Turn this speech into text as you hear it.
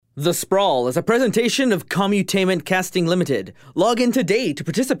The Sprawl is a presentation of Commutainment Casting Limited. Log in today to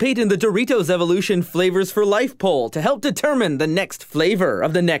participate in the Doritos Evolution Flavors for Life poll to help determine the next flavor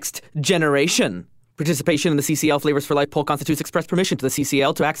of the next generation. Participation in the CCL Flavors for Life poll constitutes express permission to the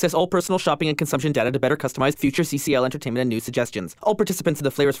CCL to access all personal shopping and consumption data to better customize future CCL entertainment and news suggestions. All participants in the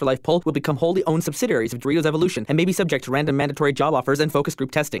Flavors for Life poll will become wholly owned subsidiaries of Doritos Evolution and may be subject to random mandatory job offers and focus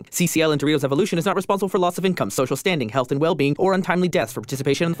group testing. CCL and Doritos Evolution is not responsible for loss of income, social standing, health and well-being, or untimely deaths for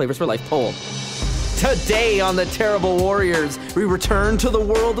participation in the Flavors for Life poll. Today on The Terrible Warriors, we return to the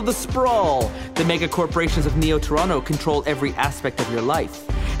world of the Sprawl. The mega corporations of Neo Toronto control every aspect of your life.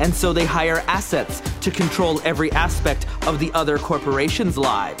 And so they hire assets to control every aspect of the other corporations'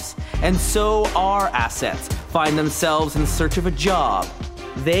 lives. And so our assets find themselves in search of a job.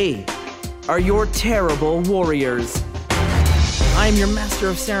 They are your terrible warriors. I am your master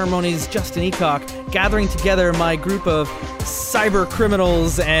of ceremonies, Justin Eacock, gathering together my group of cyber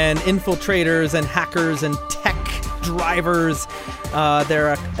criminals and infiltrators and hackers and tech drivers.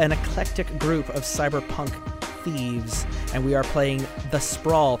 They're an eclectic group of cyberpunk thieves, and we are playing The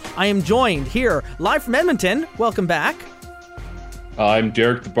Sprawl. I am joined here, live from Edmonton. Welcome back. I'm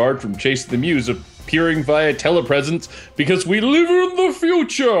Derek the Bard from Chase the Muse, appearing via telepresence because we live in the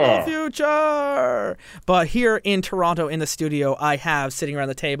future. The future. But here in Toronto, in the studio, I have sitting around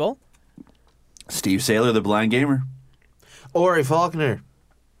the table Steve Saylor, the blind gamer. Ori Faulkner.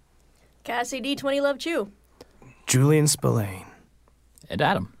 Cassie D20 Love Chew. Julian Spillane. And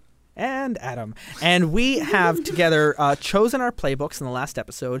Adam. And we have together chosen our playbooks in the last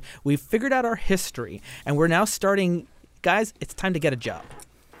episode. We've figured out our history, and we're now starting. Guys, it's time to get a job.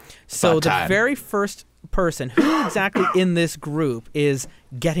 So the very first person who exactly in this group is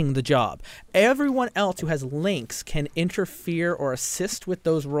getting the job. Everyone else who has links can interfere or assist with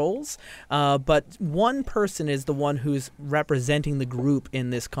those roles, but one person is the one who's representing the group in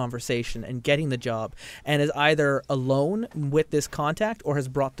this conversation and getting the job, and is either alone with this contact or has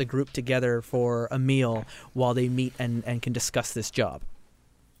brought the group together for a meal while they meet and can discuss this job.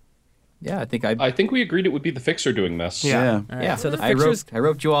 Yeah, I think we agreed it would be the Fixer doing this. Yeah. Right, yeah. so the I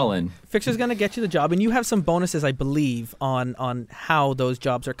roped you all in. Fixer's going to get you the job, and you have some bonuses, I believe, on how those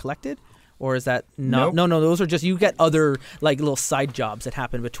jobs are collected. Or is that Nope. No, those are just, you get other like little side jobs that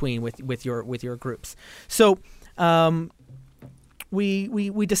happen between with your groups. So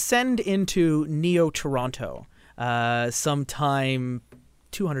we descend into Neo Toronto sometime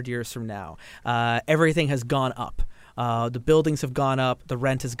 200 years from now. Everything has gone up. The buildings have gone up. The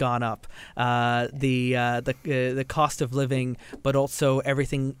rent has gone up. The cost of living, but also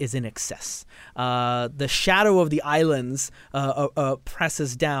everything is in excess. The shadow of the islands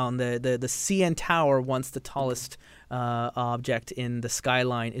presses down. The CN Tower, once the tallest object in the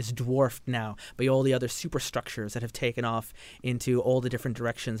skyline, is dwarfed now by all the other superstructures that have taken off into all the different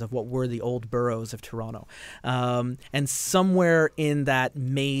directions of what were the old boroughs of Toronto. And somewhere in that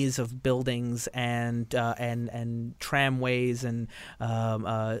maze of buildings and tramways and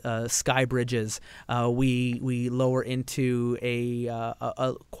sky bridges, we lower into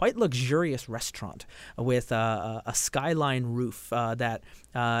a quite luxurious restaurant with a skyline roof that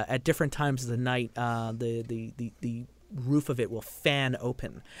at different times of the night the roof of it will fan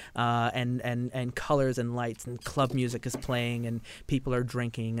open, and colors and lights and club music is playing and people are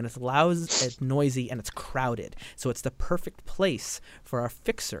drinking, and it's loud, it's noisy, and it's crowded. So it's the perfect place for our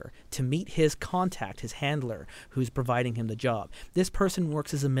fixer to meet his contact, his handler, who's providing him the job. This person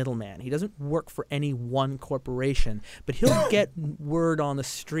works as a middleman. He doesn't work for any one corporation, but he'll get word on the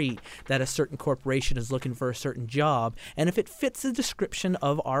street that a certain corporation is looking for a certain job, and if it fits the description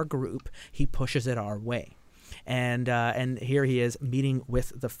of our group, he pushes it our way. And here he is meeting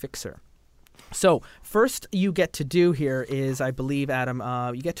with the fixer. So first you get to do here is, I believe, Adam,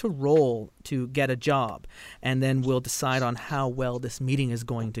 you get to roll to get a job, and then we'll decide on how well this meeting is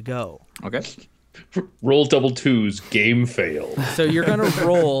going to go. Okay. Roll double twos, game failed. So you're going to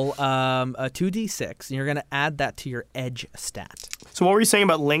roll a 2d6, and you're going to add that to your edge stat. So what were you saying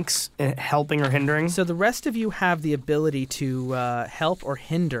about links helping or hindering? So the rest of you have the ability to help or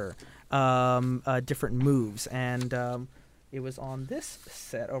hinder different moves, and it was on this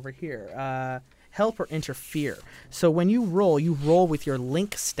set over here. Help or interfere. So when you roll with your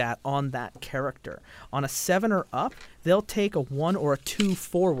link stat on that character. On a 7 or up, they'll take a 1 or a 2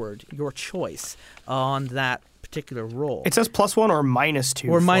 forward, your choice, on that particular roll. It says +1 or -2.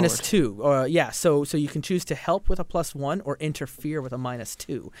 Or forward. -2. So you can choose to help with a +1 or interfere with a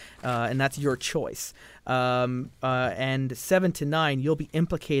 -2, and that's your choice. And 7 to 9, you'll be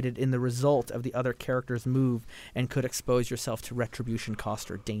implicated in the result of the other character's move and could expose yourself to retribution,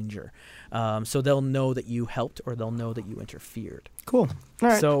 cost, or danger. So they'll know that you helped or they'll know that you interfered. Cool. All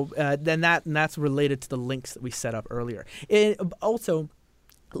right. So then that's related to the links that we set up earlier. Also,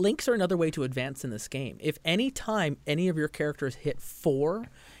 links are another way to advance in this game. If any time any of your characters hit 4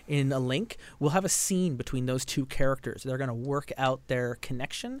 in a link, we'll have a scene between those two characters. They're going to work out their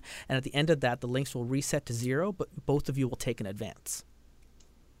connection, and at the end of that, the links will reset to 0, but both of you will take an advance.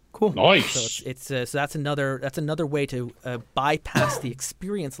 Cool. Nice. So that's another way to bypass the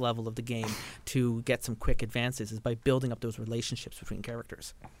experience level of the game to get some quick advances is by building up those relationships between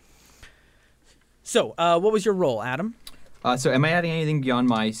characters. So, what was your role, Adam? So am I adding anything beyond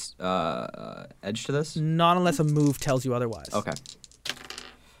my edge to this? Not unless a move tells you otherwise. Okay.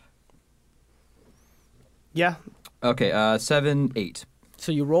 Yeah. Okay. 7, 8.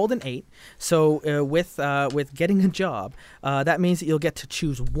 So you rolled an 8. So with getting a job, that means that you'll get to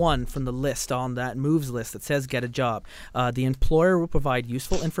choose one from the list on that moves list that says get a job. The employer will provide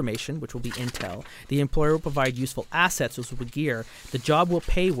useful information, which will be intel. The employer will provide useful assets, which will be gear. The job will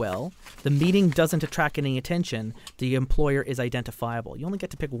pay well. The meeting doesn't attract any attention. The employer is identifiable. You only get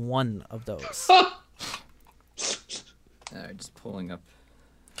to pick one of those. Just pulling up.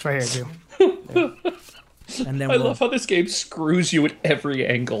 It's right here, too. And then I love how this game screws you at every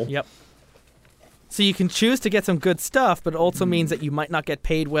angle. Yep. So you can choose to get some good stuff, but it also means that you might not get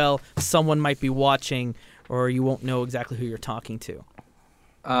paid well, someone might be watching, or you won't know exactly who you're talking to.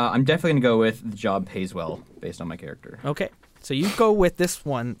 I'm definitely going to go with the job pays well based on my character. Okay. So you go with this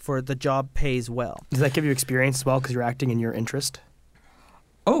one for the job pays well. Does that give you experience as well because you're acting in your interest?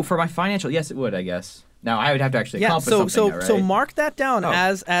 Oh, for my financial, yes, it would, I guess. Now I would have to actually accomplish so something. so right? mark that down Oh.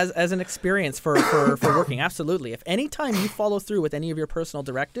 as an experience for working. Absolutely. If any time you follow through with any of your personal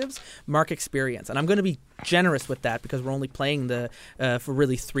directives, mark experience. And I'm going to be generous with that because we're only playing for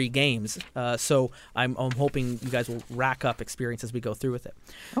really 3 games. So I'm hoping you guys will rack up experience as we go through with it.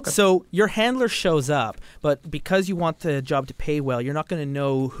 Okay. So your handler shows up, but because you want the job to pay well, you're not going to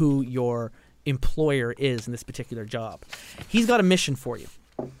know who your employer is in this particular job. He's got a mission for you.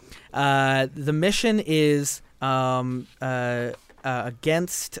 The mission is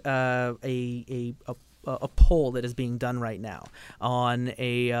against a poll that is being done right now on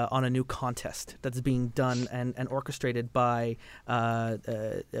a new contest that's being done and orchestrated by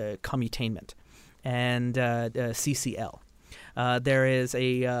Commutainment and CCL. There is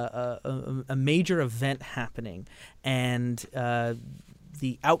a major event happening, and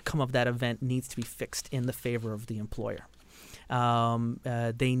the outcome of that event needs to be fixed in the favor of the employer.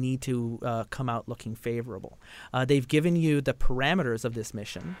 They need to come out looking favorable. They've given you the parameters of this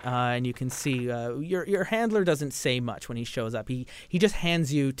mission, and you can see your handler doesn't say much when he shows up. He just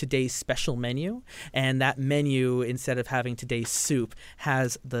hands you today's special menu, and that menu, instead of having today's soup,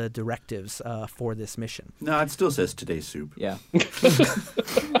 has the directives for this mission, No, it still says today's soup. Yeah.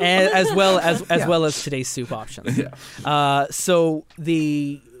 and as well as today's soup options. Yeah. So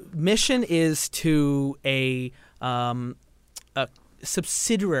the mission is to a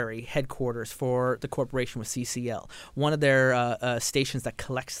subsidiary headquarters for the corporation with CCL, one of their stations that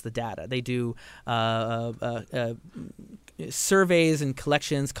collects the data. They do surveys and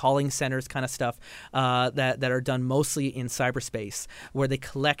collections, calling centers kind of stuff that are done mostly in cyberspace, where they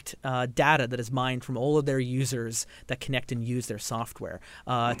collect data that is mined from all of their users that connect and use their software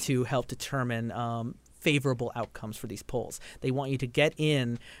to help determine favorable outcomes for these polls. They want you to get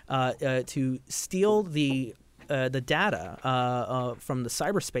in to steal the data from the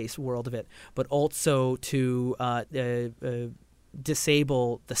cyberspace world of it, but also to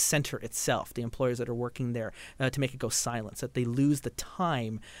disable the center itself, the employers that are working there, to make it go silent, so that they lose the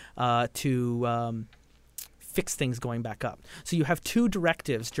time to fix things going back up. So you have 2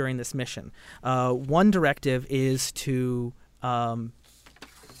 directives during this mission. One directive is to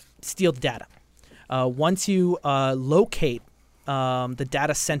steal the data. Once you locate the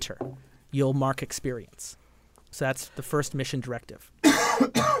data center, you'll mark experience. So that's the first mission directive.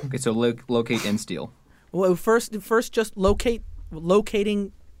 Okay, so locate and steal. Well, first just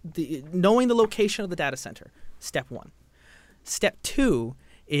locating knowing the location of the data center. Step 1. Step 2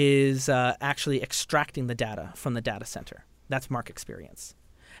 is actually extracting the data from the data center. That's mark experience.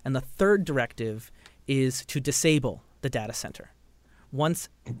 And the third directive is to disable the data center. Once,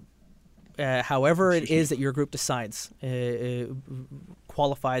 however it is that your group decides,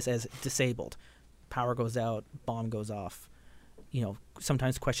 qualifies as disabled. Power goes out, bomb goes off.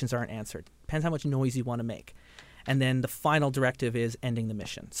 Sometimes questions aren't answered. Depends how much noise you want to make. and then the final directive is ending the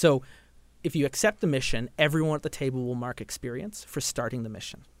mission. So if you accept the mission, everyone at the table will mark experience for starting the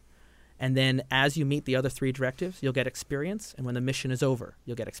mission. And then as you meet the other 3 directives, you'll get experience, and when the mission is over,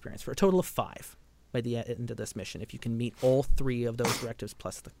 you'll get experience for a total of 5 by the end of this mission, if you can meet all 3 of those directives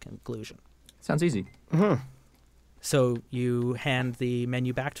plus the conclusion. Sounds easy. So you hand the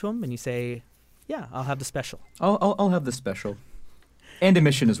menu back to him, and you say, yeah, I'll have the special. I'll have the special. And a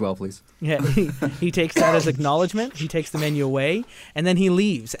mission as well, please. Yeah, he takes that as acknowledgement. He takes the menu away, and then he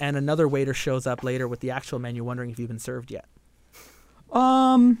leaves, and another waiter shows up later with the actual menu, wondering if you've been served yet.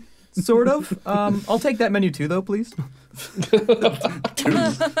 Sort of. I'll take that menu too, though, please.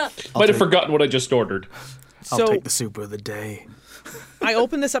 Might have forgotten what I just ordered. I'll So take the soup of the day. I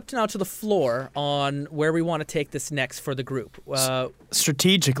open this up now to the floor on where we want to take this next for the group.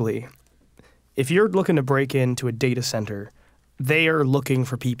 Strategically, if you're looking to break into a data center, they are looking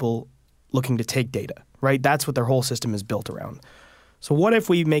for people looking to take data, right? That's what their whole system is built around. So what if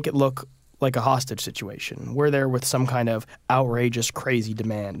we make it look like a hostage situation? We're there with some kind of outrageous, crazy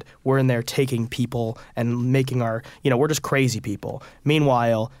demand. We're in there taking people and making our, we're just crazy people.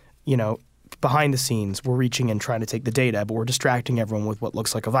 Meanwhile, behind the scenes, we're reaching and trying to take the data, but we're distracting everyone with what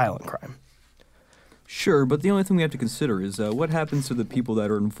looks like a violent crime. Sure, but the only thing we have to consider is what happens to the people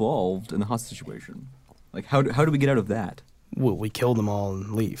that are involved in the hostage situation? Like, how do we get out of that? Well, we kill them all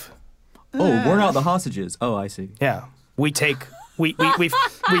and leave. Oh, we're not the hostages. Oh, I see. Yeah. We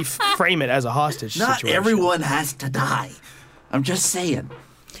frame it as a hostage Not situation. everyone has to die. I'm just saying.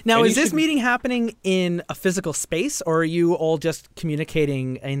 Now, And is you this should- meeting happening in a physical space, or are you all just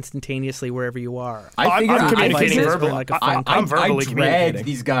communicating instantaneously wherever you are? I'm communicating this verbally. for like a phone I'm call. verbally I communicating. dragged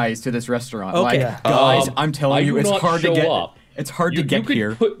these guys to this restaurant. Okay. Like, guys, I'm telling I you, do it's not hard to show get. up. It's hard to get could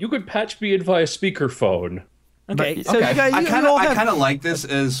here. You could patch me in via speakerphone. Okay, But- so okay. you guys, I you kind all of have... like this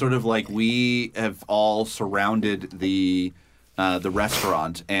as sort of like we have all surrounded the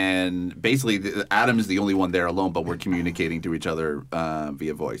restaurant, and basically Adam is the only one there alone, but we're communicating to each other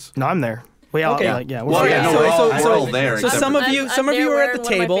via voice. No, I'm there. We all, Okay. we're Well, yeah, no, we're all there. So except some for- of you, I'm some of there you are at wearing the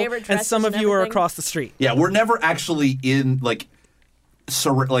one of my table, favorite and dresses some of and you are everything. across the street. Yeah, we're never actually in like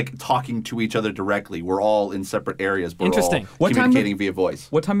talking to each other directly. We're all in separate areas, but Interesting. we're all What time communicating via voice.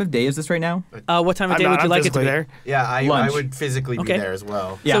 What time of day is this right now? What time of day would you I'm like it to physically be? there. Yeah, I Lunch. would physically Okay. be there as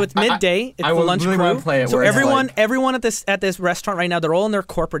well. So it's midday. It's I the would lunch really crew. wanna play it So where it's everyone at this restaurant right now, they're all in their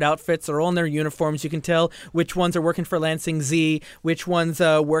corporate outfits. They're all in their uniforms. You can tell which ones are working for Lansing Z, which ones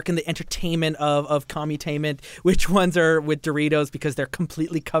work in the entertainment of Commutainment, which ones are with Doritos because they're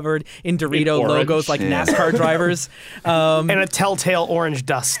completely covered in Dorito orange. logos like Yeah. NASCAR drivers. And a telltale orange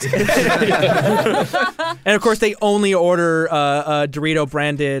dust. And of course, they only order Dorito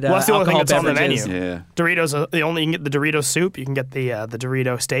branded Well, that's the only thing alcohol that's on the beverages. menu. Yeah. Doritos, you can get the Dorito soup. You can get the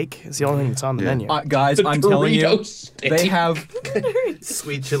Dorito steak. It's the only thing that's on the menu. Guys, The I'm telling you, Dorito steak. they have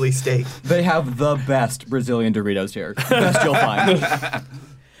Sweet chili steak. the best Brazilian Doritos here. Best you'll find.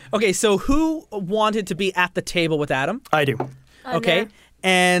 Okay, so who wanted to be at the table with Adam? I do. I'm Okay. there.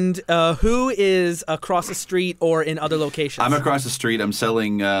 And who is across the street or in other locations? I'm across the street. I'm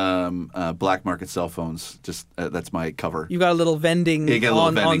selling black market cell phones. Just that's my cover. You got a little vending, Yeah, you got a little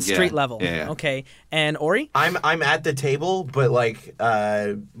on vending, street yeah. level. Yeah. Okay. And Ori? I'm at the table, but like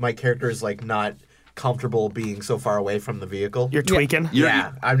my character is like not comfortable being so far away from the vehicle. You're tweaking.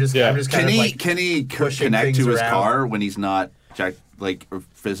 yeah, I'm just Yeah. kind Can of he like pushing connect things to his around. car when he's not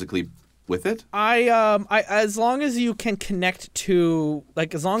physically with it? I as long as you can connect to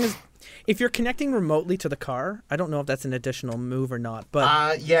as long as if you're connecting remotely to the car, I don't know if that's an additional move or not,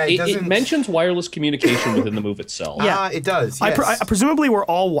 but Yeah, it It doesn't mentions wireless communication within the move itself. Yeah. It does. Yes. Presumably, we're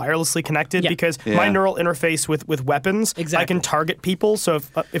all wirelessly connected Yeah. because Yeah. my neural interface with weapons, I Exactly. can target people. So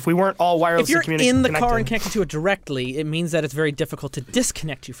if we weren't all wirelessly if you're connected, in the car and connected to it directly, it means that it's very difficult to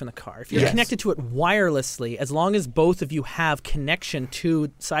disconnect you from the car. If you're Yes. connected to it wirelessly, as long as both of you have connection to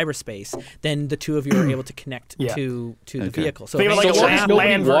cyberspace, then the two of you are able to connect Yeah. to the Okay. vehicle. So But even if like So a long as nobody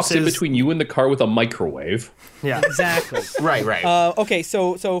land walks in versus- between you and the car with a microwave. yeah. exactly. Right. Okay,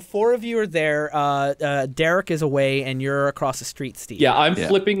 so four of you are there. Derek is away, and you're across the street, Steve. Yeah, I'm Yeah.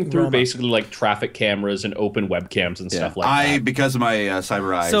 flipping through Roma. basically like traffic cameras and open webcams and stuff like that. Because of my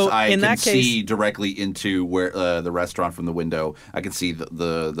cyber eyes, So, I in can that case- see directly into where the restaurant from the window. I can see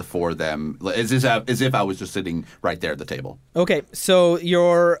the four of them as if I was just sitting right there at the table. Okay, so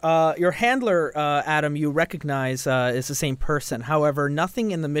your handler, Adam, you recognize is the same person. However,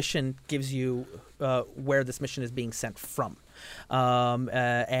 nothing in the mission gives you where this mission is being sent from.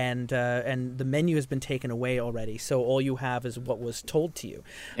 And the menu has been taken away already, so all you have is what was told to you,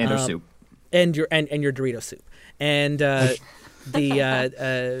 And our soup. and your Dorito soup, and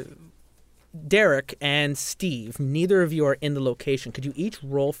Derek and Steve, neither of you are in the location. Could you each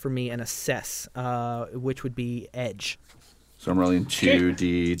roll for me and assess, which would be edge? So I'm rolling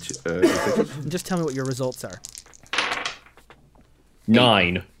 2d6. Just tell me what your results are.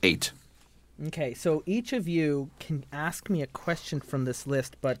 9. 8. Okay, so each of you can ask me a question from this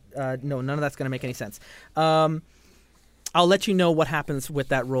list, but no, none of that's going to make any sense. I'll let you know what happens with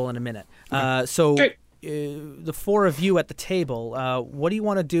that roll in a minute. The four of you at the table, what do you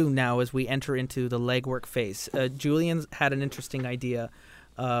want to do now as we enter into the legwork phase? Julian had an interesting idea,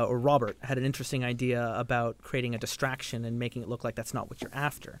 or Robert had an interesting idea about creating a distraction and making it look like that's not what you're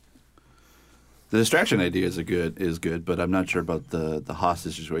after. The distraction idea is good, but I'm not sure about the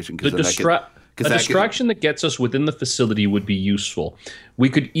hostage situation. A distraction that gets us within the facility would be useful. We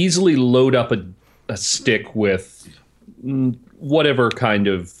could easily load up a stick with whatever kind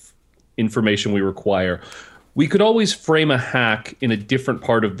of information we require. We could always frame a hack in a different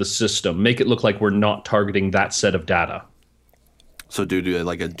part of the system, make it look like we're not targeting that set of data. So do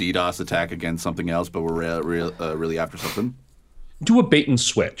like a DDoS attack against something else, but we're really after something? Do a bait and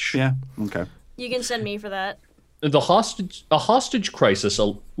switch. Yeah, okay. You can send me for that. A hostage crisis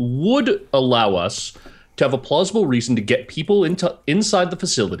would allow us to have a plausible reason to get people inside the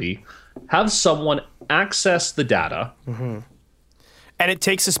facility, have someone access the data. Mm-hmm. And it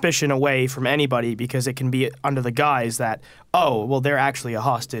takes suspicion away from anybody because it can be under the guise that, oh, well, they're actually a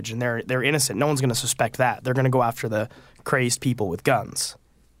hostage and they're innocent. No one's going to suspect that. They're going to go after the crazed people with guns.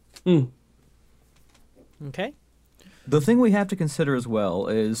 Okay. The thing we have to consider as well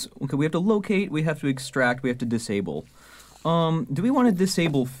is, okay, we have to locate, we have to extract, we have to disable. Do we want to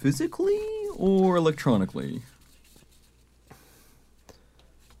disable physically or electronically?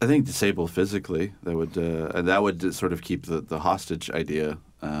 I think disable physically. That would sort of keep the hostage idea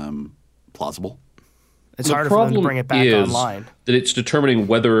plausible. It's harder for them to bring it back online. That it's determining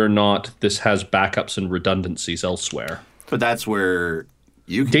whether or not this has backups and redundancies elsewhere. But that's where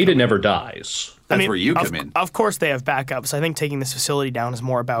you can data never dies. That's where you come in. Of course they have backups. I think taking this facility down is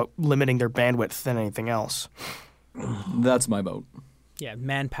more about limiting their bandwidth than anything else. That's my vote. Yeah,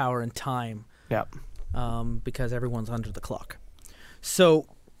 manpower and time. Yeah. Because everyone's under the clock. So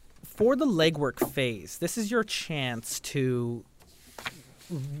for the legwork phase, this is your chance to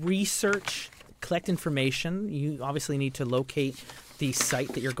research, collect information. You obviously need to locate the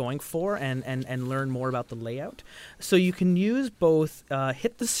site that you're going for and learn more about the layout. So you can use both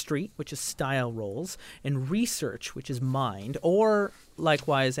hit the street, which is style rolls, and research, which is mind, or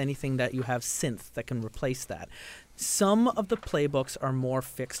likewise anything that you have synth that can replace that. Some of the playbooks are more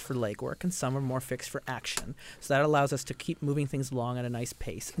fixed for legwork and some are more fixed for action. So that allows us to keep moving things along at a nice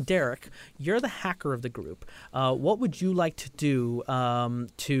pace. Derek, you're the hacker of the group. What would you like to do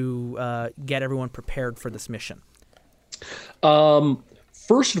to get everyone prepared for this mission?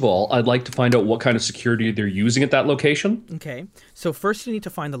 First of all, I'd like to find out what kind of security they're using at that location. Okay. So first you need to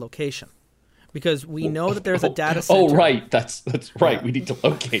find the location. Because we know that there's a data center. Oh, right. That's right. We need to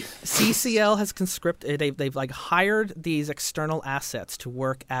locate. CCL has conscripted. They've like hired these external assets to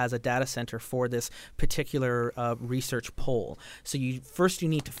work as a data center for this particular research poll. So you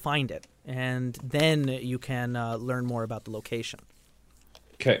need to find it, and then you can learn more about the location.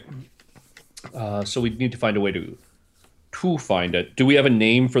 Okay. So we need to find a way to find it. Do we have a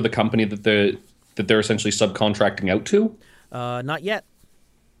name for the company that they're essentially subcontracting out to? Not yet.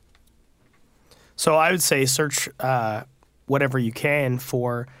 So I would say search whatever you can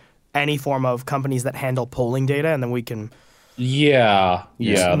for any form of companies that handle polling data, and then we can. Yeah,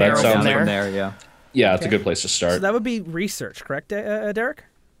 that sounds there. Yeah, it's a good place to start. So that would be research, correct, Derek?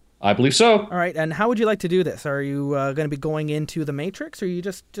 I believe so. All right, and how would you like to do this? Are you going to be going into the Matrix, or are you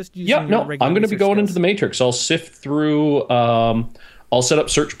just using your regular I'm going to be going skills? into the Matrix. I'll sift through. I'll set up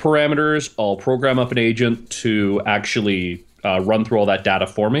search parameters. I'll program up an agent to actually run through all that data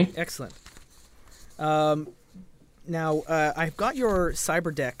for me. Excellent. Now, I've got your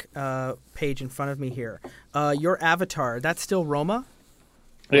CyberDeck page in front of me here. Your avatar, that's still Roma?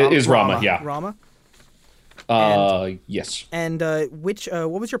 It is Rama, yeah. Rama? Yes. And what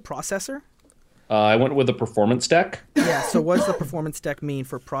was your processor? I went with a performance deck. Yeah, so what does the performance deck mean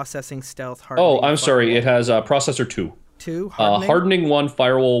for processing, stealth, hardening? Oh, I'm sorry. It has processor 2. 2? Hardening? Hardening 1,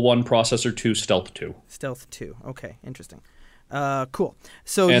 firewall 1, processor 2, stealth 2. Stealth 2. Okay, interesting. Cool.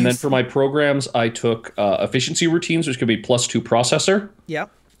 So and then for my programs, I took efficiency routines, which could be +2 processor. Yeah.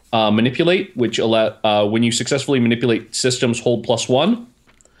 Manipulate, which when you successfully manipulate systems, hold +1.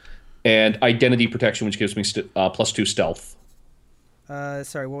 And identity protection, which gives me +2 stealth.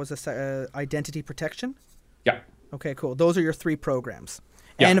 Sorry, what was this? Identity protection? Yeah. Okay, cool. Those are your 3 programs.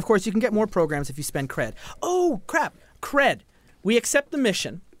 Yeah. And of course, you can get more programs if you spend cred. Oh, crap. Cred. We accept the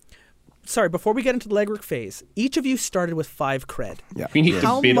mission. sorry, before we get into the legwork phase, each of you started with 5 cred. Yeah. We need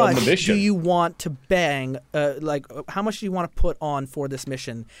How to bid on the much mission. do you want to bang? How much do you want to put on for this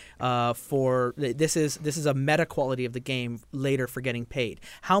mission? This is a meta quality of the game later for getting paid.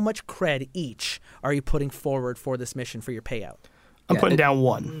 How much cred each are you putting forward for this mission for your payout? I'm putting down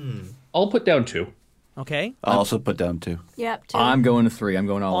 1. I'll put down 2. Okay. I'll also put down 2. Yep. 2. I'm going to 3. I'm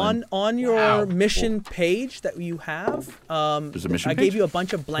going all in. On your mission page that you have, There's a mission I page? gave you a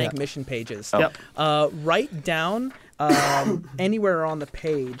bunch of blank mission pages. Yep. Write down anywhere on the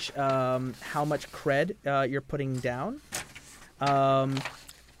page how much cred you're putting down.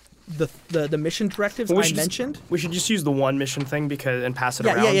 The mission directives I mentioned. We should just use the 1 mission thing and pass it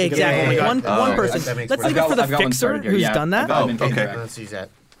Yeah, around. yeah, because we've only exactly. got- One that person. makes Let's more leave it for the I've got one fixer started here. who's Yeah, done that, I've got them in Okay. track. Let's use that.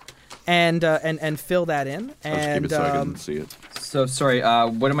 and fill that in. I'll just And keep it so I can see it. So sorry.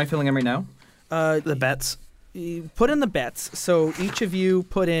 What am I filling in right now? the bets. you put in the bets. So each of you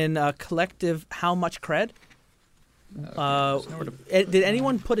put in a collective how much cred. Did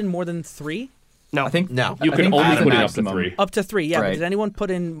anyone put in more than 3? No, I think No. You I can think only the put in up to maximum. 3. Up to 3, yeah. But Right. did anyone put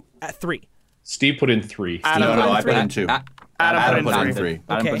in at 3? Steve put in 3. Adam No, put in I put 3. in 2. Adam put in three. 3.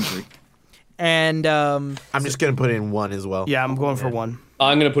 Adam put in Okay. 3. And I'm just gonna put in 1 as well. Yeah, I'm going for 1.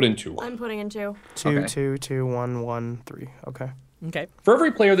 I'm going to put in 2. I'm putting in 2. 2, Okay. 2, 2, 1, 1, 3. Okay. okay. For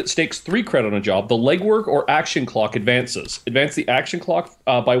every player that stakes 3 credit on a job, the legwork or action clock advances. Advance the action clock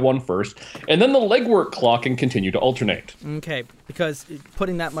by 1 first, and then the legwork clock can continue to alternate. Okay, because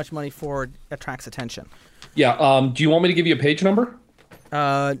putting that much money forward attracts attention. Yeah, do you want me to give you a page number?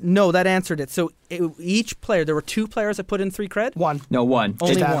 No, that answered it. So each player, there were 2 players that put in 3 cred? 1. No, 1.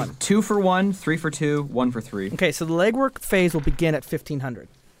 Only Just 1. 2 for 1, 3 for 2, 1 for 3. Okay, so the legwork phase will begin at 1,500.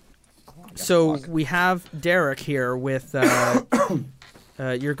 So we have Derek here with.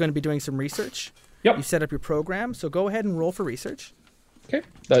 You're going to be doing some research. Yep. You set up your program, so go ahead and roll for research. Okay,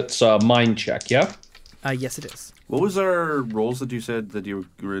 that's mind check, yeah? Yes, it is. What was our roles that you said that you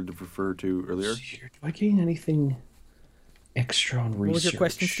were to refer to earlier? Do I gain anything extra on research? What was your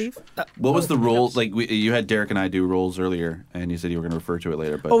question, Steve? What was the role? Like you had Derek and I do roles earlier, and you said you were going to refer to it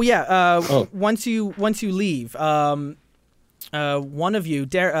later. But Oh yeah. Once you leave, one of you,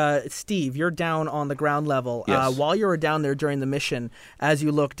 Steve, you're down on the ground level. Yes. While you were down there during the mission, as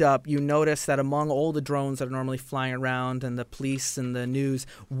you looked up, you noticed that among all the drones that are normally flying around and the police and the news,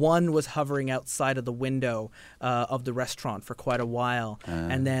 one was hovering outside of the window of the restaurant for quite a while.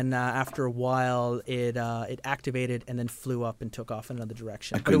 And then after a while, it activated and then flew up and took off in another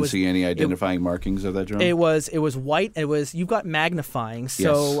direction. I But it couldn't was- see any identifying markings of that drone. It was white. You've got magnifying,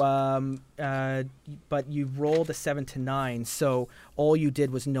 so but you rolled a 7 to 9, so all you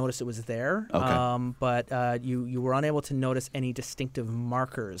did was notice it was there. Okay. But you were unable to notice any distinctive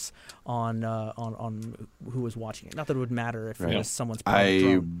markers on who was watching it. Not that it would matter if it was someone's private I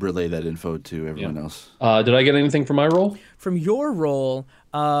drone. relay that info to everyone else. Did I get anything for my role? From your roll,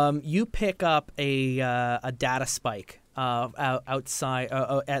 you pick up a data spike outside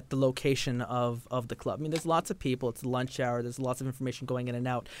at the location of the club. I mean, there's lots of people. It's lunch hour. There's lots of information going in and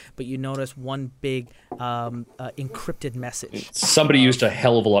out. But you notice one big encrypted message. Somebody used a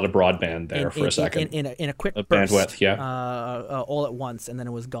hell of a lot of broadband there for a second. In a quick A burst, bandwidth, yeah. all at once, and then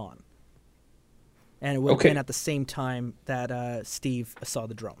it was gone. And it would have Okay. been at the same time that Steve saw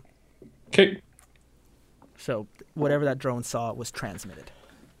the drone. Okay. So whatever that drone saw was transmitted.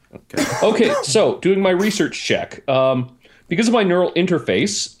 Okay, so doing my research check. Because of my neural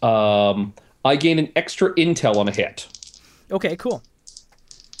interface, I gain an extra intel on a hit. Okay, cool.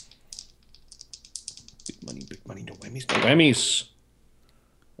 Big money, no whammies, no whammies.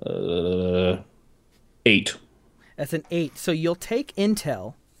 8. That's an 8. So you'll take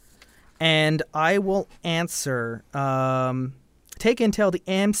intel, and I will answer. Take intel. The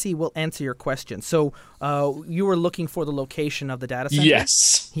AMC will answer your question. So you were looking for the location of the data center?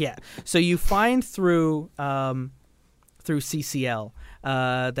 Yes. Yeah. So you find through CCL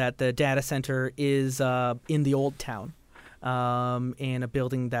that the data center is in the old town, in a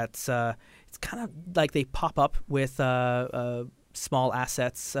building that's it's kind of like they pop up with small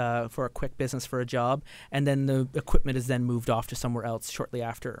assets for a quick business for a job, and then the equipment is then moved off to somewhere else shortly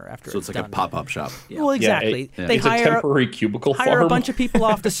after. So it's like a done. pop-up shop. Well, exactly. Yeah, They it's hire a temporary cubicle hire farm. a bunch of people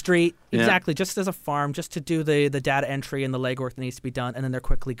off the street, Yeah. exactly, just as a farm, just to do the data entry and the legwork that needs to be done, and then they're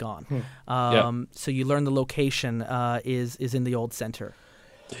quickly gone. So you learn the location is in the old center.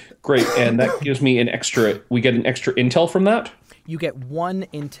 Great, and that gives me we get an extra intel from that? You get 1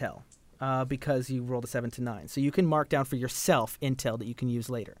 intel because you rolled a 7 to 9. So you can mark down for yourself intel that you can use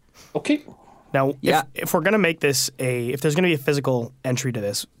later. Okay. Now, Yeah. if we're going to make this if there's going to be a physical entry to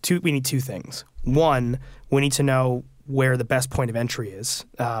this, we need 2 things. 1, we need to know where the best point of entry is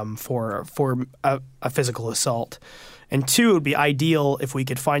for a physical assault. And 2, it would be ideal if we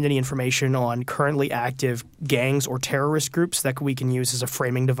could find any information on currently active gangs or terrorist groups that we can use as a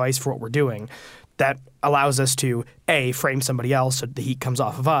framing device for what we're doing. That allows us to, A, frame somebody else so the heat comes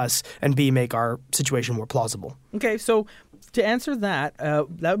off of us, and B, make our situation more plausible. Okay, so to answer that,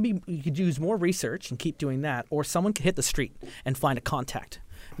 that would be you could use more research and keep doing that, or someone could hit the street and find a contact.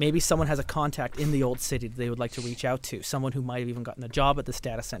 Maybe someone has a contact in the old city that they would like to reach out to, someone who might have even gotten a job at this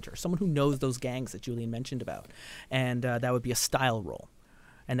data center, someone who knows those gangs that Julian mentioned about. And that would be a style roll.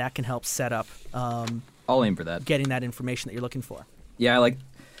 And that can help set up I'll aim for that. getting that information that you're looking for. Yeah, like,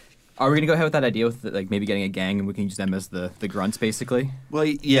 are we going to go ahead with that idea with, like, maybe getting a gang and we can use them as the grunts, basically? Well,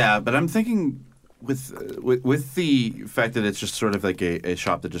 yeah, but I'm thinking with the fact that it's just sort of like a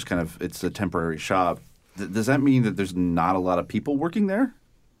shop that just kind of, it's a temporary shop, does that mean that there's not a lot of people working there?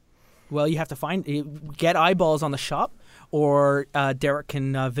 Well, you have to get eyeballs on the shop, or Derek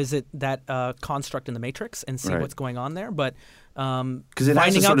can visit that construct in the Matrix and see what's going on there. But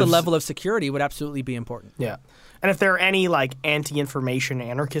finding out the level of security would absolutely be important. Yeah. And if there are any like anti-information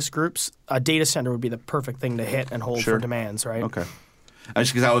anarchist groups, a data center would be the perfect thing to hit and hold for demands, right? Okay.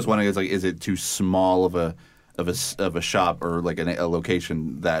 Just because I was wondering, is it too small of a shop or like a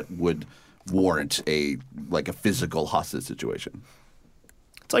location that would warrant a physical hostage situation?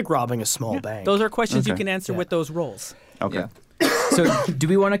 It's like robbing a small bank. Those are questions you can answer with those rolls. Okay. Yeah. So, do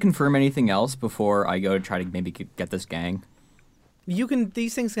we want to confirm anything else before I go to try to maybe get this gang?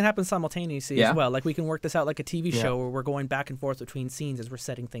 These things can happen simultaneously as well. Like we can work this out like a TV show where we're going back and forth between scenes as we're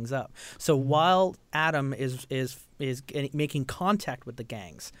setting things up. So while Adam is making contact with the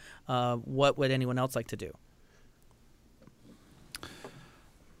gangs, what would anyone else like to do?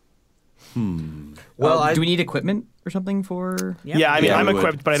 Well, do we need equipment or something for? Yeah, I mean, I'm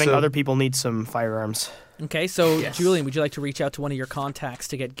equipped, but I think other people need some firearms. Okay, so Julian, would you like to reach out to one of your contacts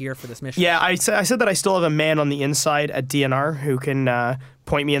to get gear for this mission? Yeah, I said that I still have a man on the inside at DNR who can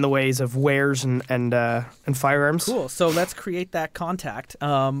point me in the ways of wares and firearms. Cool. So let's create that contact.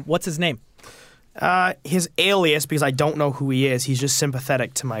 What's his name? His alias, because I don't know who he is, he's just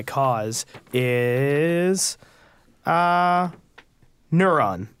sympathetic to my cause, is Neuron.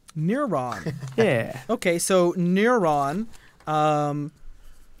 Neuron. Yeah. Okay, so Neuron,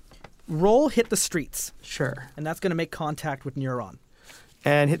 roll hit the streets. Sure. And that's going to make contact with Neuron.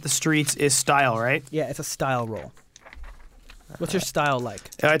 And hit the streets is style, right? Yeah, it's a style roll. What's your style like?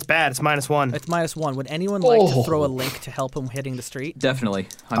 It's bad. It's -1. It's -1. Would anyone like to throw a link to help him hitting the street? Definitely.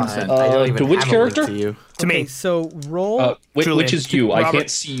 100%. I don't even to which have character? A link to you. To me. So roll. Which is you? Robert, I can't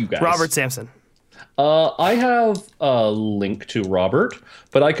see you guys. Robert Sampson. I have a link to Robert,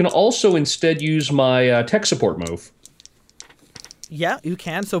 but I can also instead use my tech support move. Yeah, you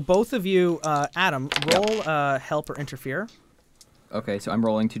can. So both of you, Adam, roll help or interfere. Okay, so I'm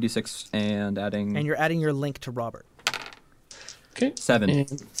rolling 2d6 and adding. And you're adding your link to Robert. Okay. 7.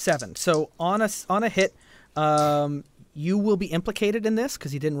 7. So on a hit, you will be implicated in this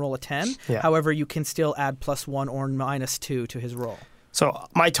because he didn't roll a 10. Yeah. However, you can still add +1 or -2 to his roll. So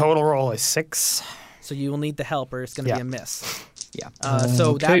my total roll is 6. So you will need the help or it's going to be a miss. Yeah.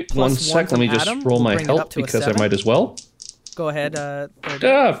 So Okay, that one +1 sec. Let me from just Adam roll will my bring it up help to a because I 7. might as well. Go ahead.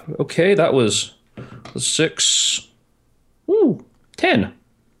 Okay, that was 6. Ooh, 10.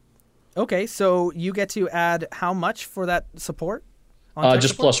 Okay, so you get to add how much for that support? On tech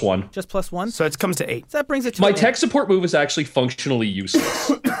Just support? +1. Just +1? So it comes to 8. So that brings it to My an tech support move is actually functionally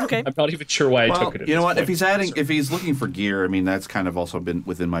useless. Okay. I'm not even sure why I Well, took it. you know what? If he's looking for gear, I mean, that's kind of also been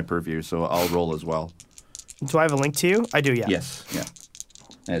within my purview, so I'll roll as well. Do I have a link to you? I do, yeah. Yes, yeah.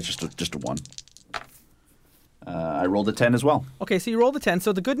 And it's just a 1. I rolled a 10 as well. Okay, so you rolled a 10.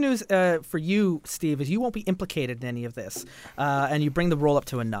 So the good news for you, Steve, is you won't be implicated in any of this, and you bring the roll up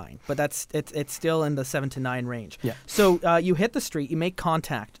to a 9. But it's still in the 7 to 9 range. Yeah. So you hit the street, you make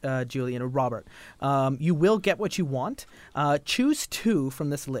contact, Julian or Robert. You will get what you want. Choose 2 from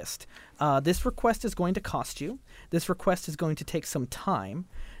this list. This request is going to cost you. This request is going to take some time.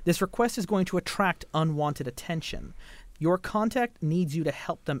 This request is going to attract unwanted attention. Your contact needs you to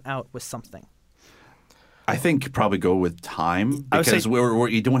help them out with something. I think probably go with time because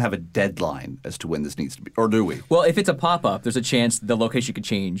you don't have a deadline as to when this needs to be, or do we? Well, if it's a pop-up, there's a chance the location could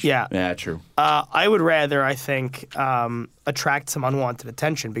change. Yeah. Yeah, true. I would rather, I think, attract some unwanted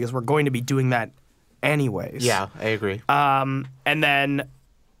attention because we're going to be doing that anyways. Yeah, I agree. And then,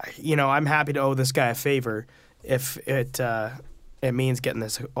 I'm happy to owe this guy a favor if it means getting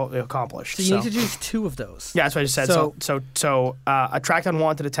this accomplished. So you need to choose 2 of those. Yeah, that's what I just said. So attract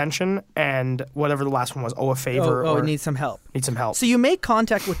unwanted attention, and whatever the last one was, owe a favor. Or need some help. Need some help. So you make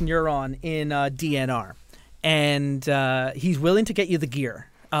contact with Neuron in DNR, and he's willing to get you the gear.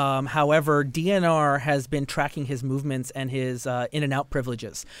 However, DNR has been tracking his movements and his in and out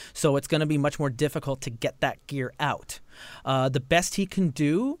privileges, so it's going to be much more difficult to get that gear out. The best he can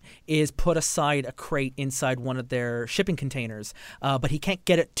do is put aside a crate inside one of their shipping containers, but he can't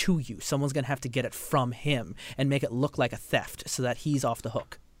get it to you. Someone's going to have to get it from him and make it look like a theft so that he's off the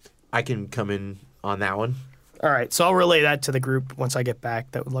hook. I can come in on that one. All right, so I'll relay that to the group once I get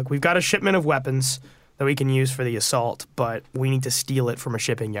back. That we've got a shipment of weapons that we can use for the assault, but we need to steal it from a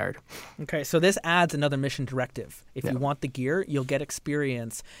shipping yard. Okay, so this adds another mission directive. If you want the gear, you'll get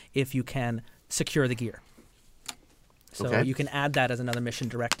experience if you can secure the gear. So you can add that as another mission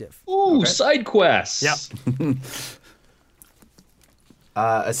directive. Ooh, side quests. Yep.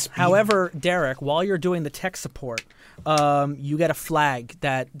 However, Derek, while you're doing the tech support, you get a flag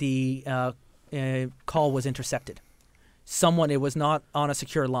that the call was intercepted. It was not on a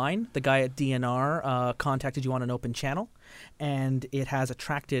secure line. The guy at DNR contacted you on an open channel, and it has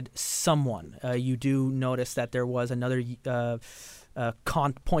attracted someone. You do notice that there was another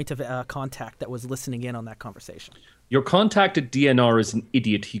point of contact that was listening in on that conversation. Your contact at DNR is an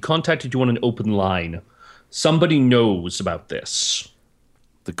idiot. He contacted you on an open line. Somebody knows about this.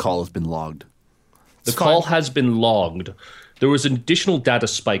 The call has been logged. The call has been logged. There was an additional data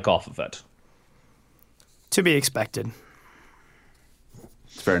spike off of it. To be expected.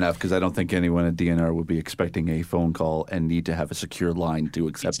 It's fair enough, because I don't think anyone at DNR would be expecting a phone call and need to have a secure line to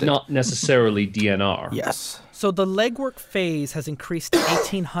accept It's it. not necessarily DNR. Yes. So the legwork phase has increased to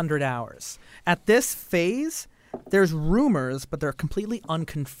 1,800 hours. At this phase, there's rumors, but they're completely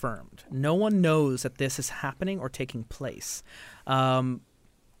unconfirmed. No one knows that this is happening or taking place.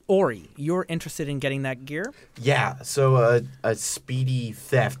 Ori, you're interested in getting that gear? Yeah, so a speedy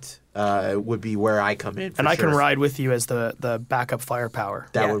theft would be where I come in. And I can ride with you as the backup firepower.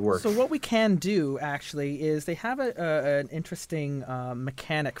 That would work. So what we can do, actually, is they have an interesting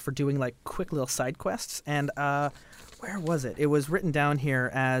mechanic for doing, like, quick little side quests. And where was it? It was written down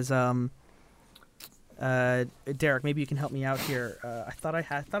here as... Derek, maybe you can help me out here. I thought I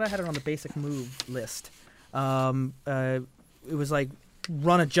had it on the basic move list. It was like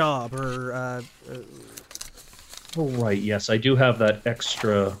run a job or. Oh, right. Yes, I do have that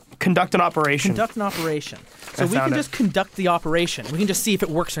extra. Conduct an operation. Conduct an operation. So we can just conduct the operation. We can just see if it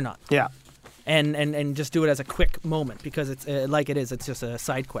works or not. Yeah. And just do it as a quick moment because it's it's just a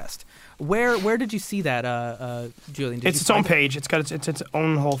side quest. Where did you see that, Julian? It's its own page. It's got its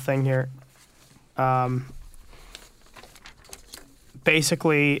own whole thing here.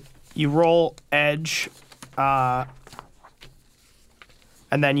 Basically, you roll edge, and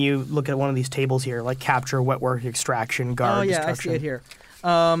then you look at one of these tables here, like capture, wet work, extraction, guard, Oh yeah, destruction. I see it here.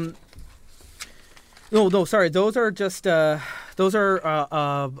 No, sorry. Those are just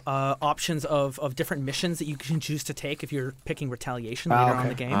options of different missions that you can choose to take if you're picking retaliation later on in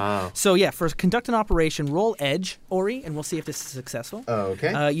the game. So yeah, for conduct an operation, roll edge, Ori, and we'll see if this is successful.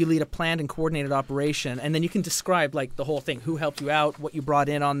 Okay. You lead a planned and coordinated operation, and then you can describe like the whole thing, who helped you out, what you brought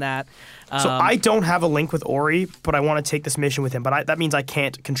in on that. So I don't have a link with Ori, but I want to take this mission with him. But that means I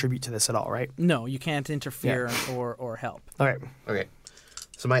can't contribute to this at all, right? No, you can't interfere or help. All right. Okay.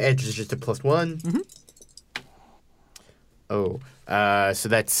 So my edge is just a +1. Mm-hmm. Oh, so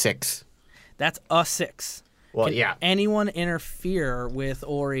that's 6. That's a 6. Well, Can yeah. anyone interfere with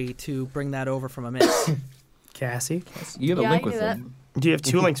Ori to bring that over from a miss? Cassie, You have a Yeah, link I can with do that. them. do you have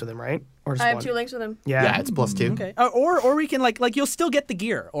 2 links with him, right? Or just I have one? 2 links with him. Yeah. Yeah, it's +2. Okay. Or we can like you'll still get the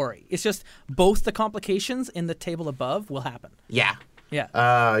gear, Ori. It's just both the complications in the table above will happen. Yeah.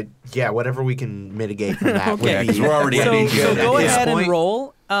 Yeah. Yeah, whatever we can mitigate from that Okay. would be. 'cause we're already So, getting so good go at this ahead and point.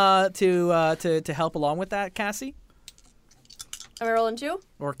 roll to help along with that, Cassie Am I rolling 2?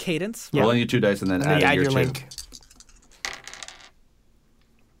 or Cadence. Yeah. Rolling your 2 dice and then And then you adding add your two. link.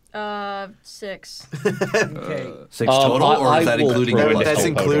 6. Okay. 6 total, or is I that will including throw the in plus That's help,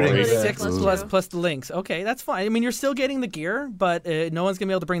 including Ori. the- 6 plus the links. Okay, that's fine. I mean, you're still getting the gear, but no one's gonna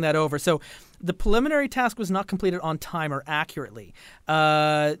be able to bring that over. So the preliminary task was not completed on time or accurately.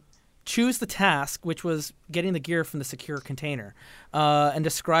 Choose the task, which was getting the gear from the secure container, and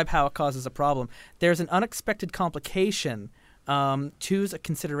describe how it causes a problem. There's an unexpected complication. Choose a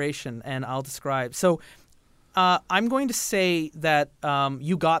consideration, and I'll describe. So I'm going to say that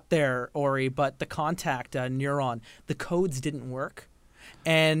you got there, Ori, but the contact, Neuron, the codes didn't work,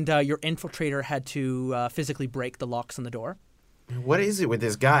 and your infiltrator had to physically break the locks on the door. What is it with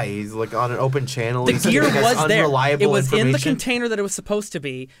this guy? He's like on an open channel. The He's gear giving us was there. unreliable It was in the information. container that it was supposed to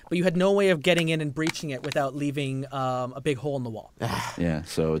be, but you had no way of getting in and breaching it without leaving a big hole in the wall. Yeah,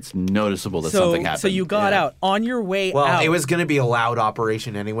 so it's noticeable that something happened. So you got out. On your way Well, out, it was going to be a loud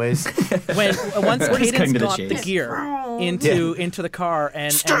operation anyways. once just cutting Cadence to the got the chase. gear into the car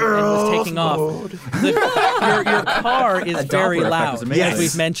and was taking off, your car is That very Doppler effect loud, was amazing. as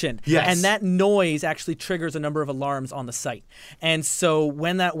we've mentioned. Yes. And that noise actually triggers a number of alarms on the site. And so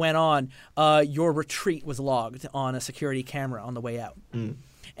when that went on, your retreat was logged on a security camera on the way out.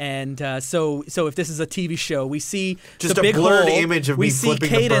 And so if this is a TV show, we see Just the a big blurred hole, image of we me see flipping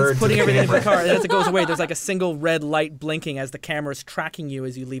the Cadence bird to putting the everything in the camera. car, and as it goes away, there's like a single red light blinking as the camera's tracking you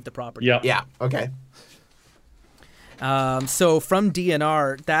as you leave the property. Yeah. Yeah. Okay. So from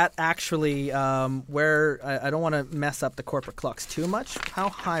DNR, that actually, where I don't want to mess up the corporate clocks too much. How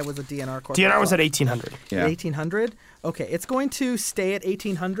high was the DNR corporate DNR was clock? at 1800. Yeah. 1800. Okay, it's going to stay at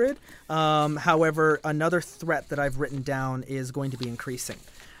 1800. However, another threat that I've written down is going to be increasing,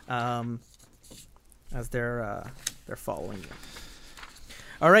 as they're following you.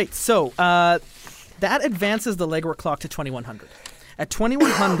 All right, so that advances the legwork clock to 2100. At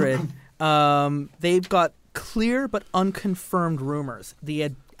 2100, they've got clear but unconfirmed rumors. The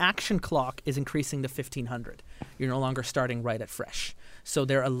action clock is increasing to 1500. You're no longer starting right at fresh. So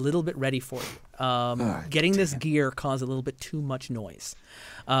they're a little bit ready for you. Getting this gear caused a little bit too much noise.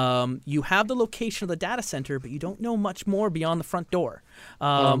 You have the location of the data center, but you don't know much more beyond the front door.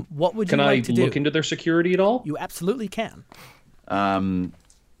 What would you Can like I to do? look into their security at all? You absolutely can.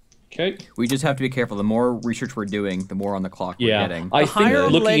 Okay. We just have to be careful. The more research we're doing, the more on the clock we're Yeah, getting. I higher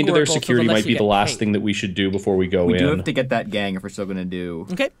think looking into their legwork also, the security less might you be the get last paid. thing that we should do before we go we in. do have to get that gang if we're still going to do.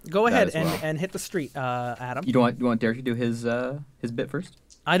 Okay, go That ahead as well. and hit the street, Adam. You want Derek to do his bit first?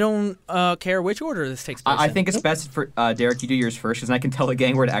 I don't care which order this takes place I in. think it's best for Derek. You do yours first, because I can tell the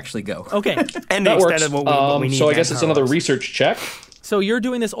gang where to actually go. Okay, And the That extent works. of what we need. So I guess it's another manpower-wise. research check. so you're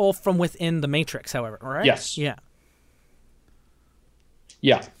doing this all from within the matrix, however, all right? Yes. Yeah.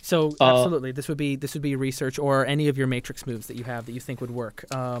 Yeah. So absolutely, this would be research or any of your matrix moves that you have that you think would work.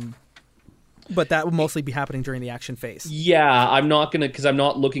 But that would mostly be happening during the action phase. Yeah, I'm not gonna because I'm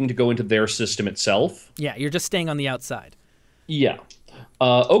not looking to go into their system itself. Yeah, you're just staying on the outside. Yeah.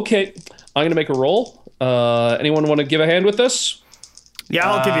 Okay. I'm gonna make a roll. Anyone want to give a hand with this? Yeah,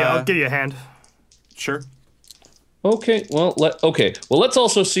 I'll give you a hand. Sure. Okay. Well, let's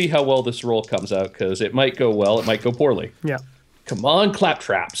also see how well this roll comes out because it might go well, it might go poorly. Yeah. Come on,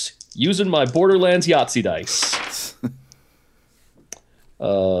 claptraps. Using my Borderlands Yahtzee dice.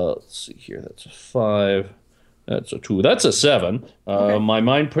 Let's see here. That's a 5. That's a 2. That's a 7. My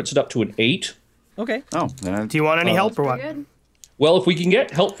mind puts it up to an 8. Okay. Oh, then Do you want any help or what? Good. Well, if we can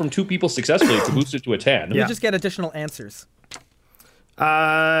get help from 2 people successfully, it could boost it to a 10. Yeah. You just get additional answers.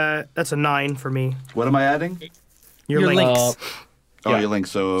 That's a 9 for me. what am I adding? Your Your links. links. Oh, Yeah. your link.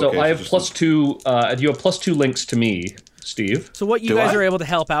 So So okay, I have just- +2. You have +2 links to me, Steve. So what you Do guys I? are able to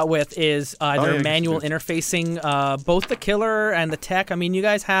help out with is either yeah, manual good. interfacing, both the killer and the tech. I mean, you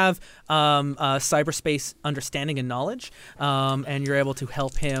guys have cyberspace understanding and knowledge, and you're able to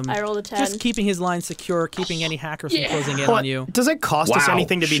help him. I rolled a 10. Just keeping his line secure, keeping any hackers from closing in Well, on you. Does it cost us Wow,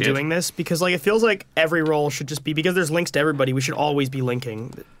 anything to be shit. doing this? Because like it feels like every role should just be because there's links to everybody. We should always be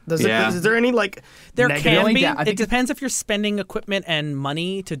linking. Yeah. Is there any like There negative? can be. I It think depends if you're spending equipment and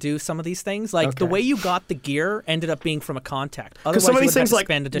money to do some of these things. Like the Okay. way you got the gear ended up being from a contact. Because Otherwise, some of you these would have things, to like,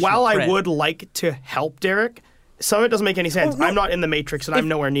 spend additional while I credit. would like to help Derek, some of it doesn't make any sense. Oh, no. I'm not in the Matrix, and I'm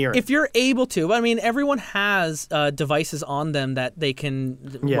nowhere near it. If you're able to, I mean, everyone has devices on them that they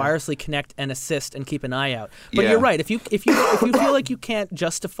can Yeah. wirelessly connect and assist and keep an eye out. But Yeah. you're right. If you feel like you can't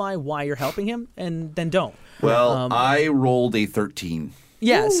justify why you're helping him, and then don't. Well, I rolled a 13.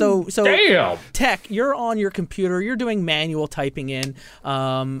 Yeah. So Damn! tech, you're on your computer. You're doing manual typing in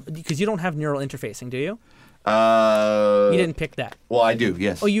because you don't have neural interfacing, do you? You didn't pick that. Well, I do.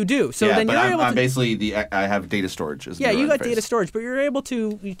 Yes. Oh, you do. So yeah, then but you're I'm, able I'm to. basically I have data storage. As Yeah, the you got interface. data storage, but you're able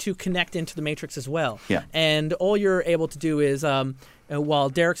to connect into the matrix as well. Yeah. And all you're able to do is, while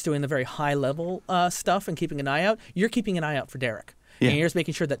Derek's doing the very high level stuff and keeping an eye out, you're keeping an eye out for Derek. Yeah. And you're just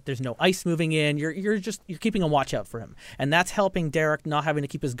making sure that there's no ice moving in. You're keeping a watch out for him, and that's helping Derek not having to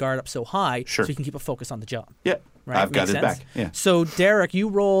keep his guard up so high, Sure. so he can keep a focus on the job. Yeah. Right? I've got Makes his sense? back. Yeah. So Derek, you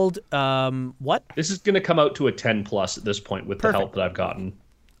rolled what? This is going to come out to a 10 plus at this point with the help that I've gotten.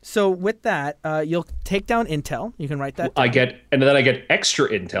 So with that, you'll take down intel. You can write that I get extra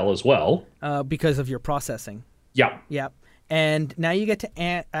intel as well. because of your processing. Yeah. Yep. And now you get to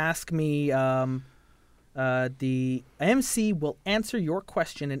ask me the MC will answer your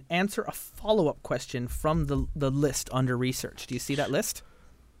question and answer a follow-up question from the list under research. Do you see that list?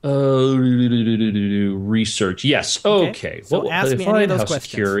 Research. Yes. Okay. So ask me any of those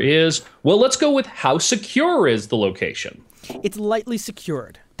questions. Secure is. Well, let's go with how secure is the location. It's lightly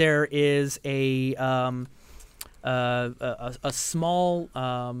secured. There is a small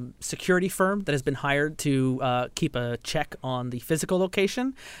security firm that has been hired to keep a check on the physical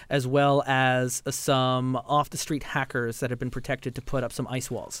location, as well as some off-the-street hackers that have been protected to put up some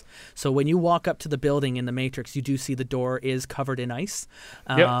ice walls. So when you walk up to the building in the Matrix, you do see the door is covered in ice,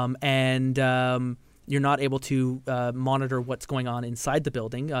 and you're not able to monitor what's going on inside the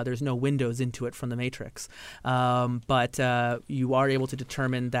building. There's no windows into it from the Matrix. But you are able to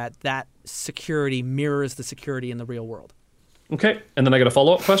determine that security mirrors the security in the real world. Okay. And then I got a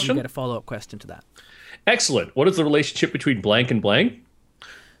follow-up question? You get a follow-up question to that. Excellent. What is the relationship between blank and blank?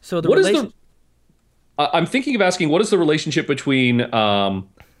 So the I'm thinking of asking, what is the relationship between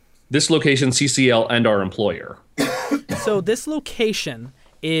this location, CCL, and our employer? So this location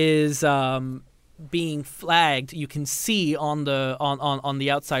is... being flagged. You can see on the on the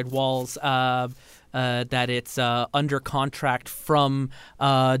outside walls that it's under contract from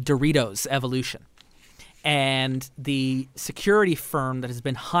Doritos Evolution, and the security firm that has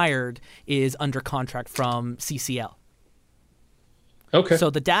been hired is under contract from CCL. Okay.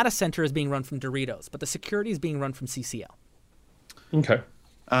 So the data center is being run from Doritos, but the security is being run from CCL. Okay.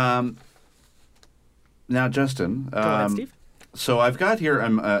 Now, Justin. Go ahead, Steve. So I've got here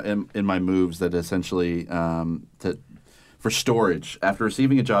in my moves that essentially that for storage. After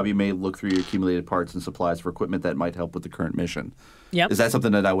receiving a job, you may look through your accumulated parts and supplies for equipment that might help with the current mission. Yep. Is that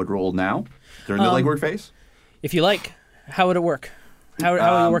something that I would roll now during the legwork phase? If you like, how would it work? How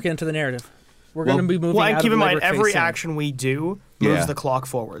would it work into the narrative? We're going to be moving out of keep in the mind, legwork phase every soon. action we do moves the clock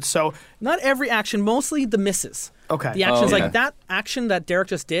forward. So not every action, mostly the misses. Okay. The actions like that action that Derek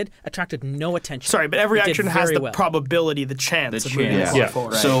just did attracted no attention. Sorry, but every It did action has very the well. probability, the chance of moving the clock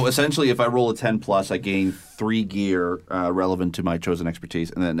forward. Right. So essentially, if I roll a 10+, I gain 3 gear relevant to my chosen expertise,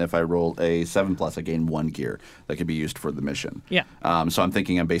 and then if I roll a 7+, I gain 1 gear that can be used for the mission. Yeah. So I'm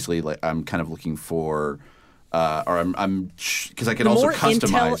thinking I'm kind of looking for. Because I can also customize. The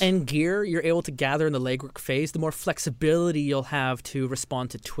more intel and gear you're able to gather in the legwork phase, the more flexibility you'll have to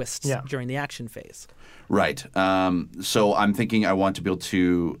respond to twists during the action phase. Right. So I'm thinking I want to be able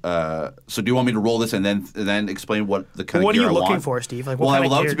to. So do you want me to roll this and then explain what the kind of gear I want? What are you looking for, Steve? Like, what I kind would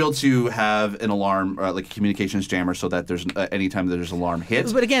of love gear? to be able to have an alarm, like a communications jammer, so that there's anytime that there's an alarm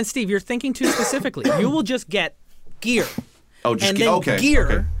hit. But again, Steve, you're thinking too specifically. You will just get gear. Oh, just and then gear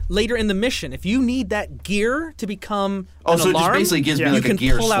okay. later in the mission. If you need that gear to become an alarm, it just basically gives me like you a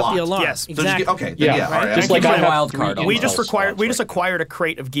gear can pull slot. out the alarm. Yes. Exactly. So all right. Just like a wild card. We just acquired a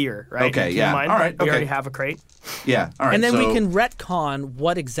crate of gear, right? Okay, Keep yeah. in mind, All right, we okay. already have a crate. Yeah, all right. And then we can retcon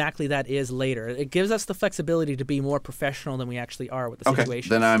what exactly that is later. It gives us the flexibility to be more professional than we actually are with the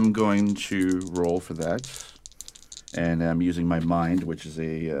situation. Then I'm going to roll for that. And I'm using my mind, which is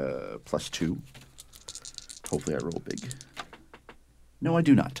a +2. Hopefully I roll big. No, I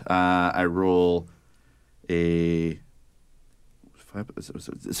do not. I roll a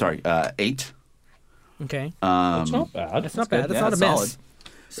 8. Okay. That's not bad. That's not bad. That's Yeah, not a that's miss.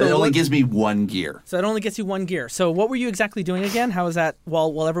 So it only gives me 1 gear. So it only gets you 1 gear. So what were you exactly doing again? How was that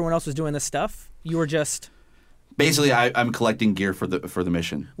while everyone else was doing this stuff? You were just... Basically, I'm collecting gear for the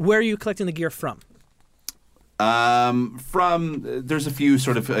mission. Where are you collecting the gear from? There's a few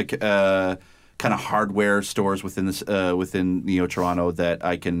sort of kind of hardware stores within this within Neo Toronto that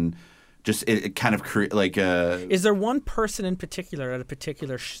I can just it kind of create like. Is there one person in particular at a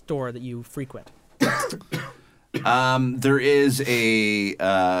particular store that you frequent? There is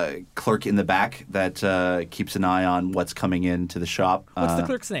a clerk in the back that keeps an eye on what's coming into the shop. What's the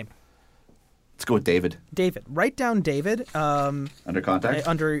clerk's name? Let's go with David. David. Write down David. Under contact?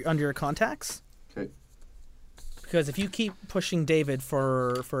 Under your contacts. Okay. Because if you keep pushing David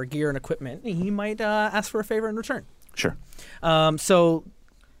for gear and equipment, he might ask for a favor in return. Sure. So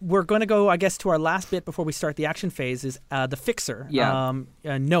we're going to go, I guess, to our last bit before we start the action phase is the fixer,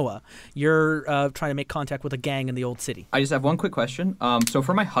 Noah. You're trying to make contact with a gang in the old city. I just have one quick question. So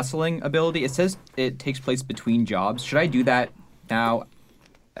for my hustling ability, it says it takes place between jobs. Should I do that now?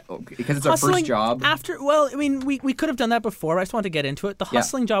 Because it's our first job. We could have done that before. I just wanted to get into it. The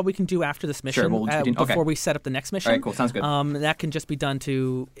hustling job we can do after this mission, before we set up the next mission. All right, cool. Sounds good. That can just be done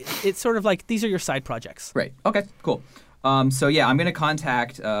it's sort of like these are your side projects. Right. Okay. Cool. So yeah, I'm gonna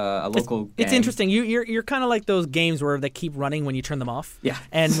contact a local gang. It's interesting. You're kind of like those games where they keep running when you turn them off. Yeah.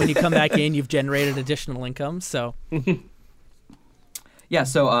 And when you come back in, you've generated additional income. So. Yeah,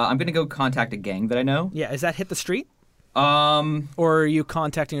 so I'm going to go contact a gang that I know. Yeah, is that hit the street? Um, Or are you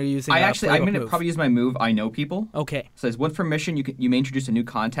contacting or using I'm going to move? probably use my move, I know people. Okay. So it says, with permission, you may introduce a new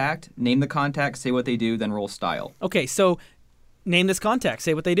contact, name the contact, say what they do, then roll style. Okay, so name this contact.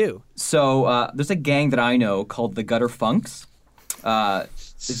 Say what they do. So there's a gang that I know called the Gutter Funks. They're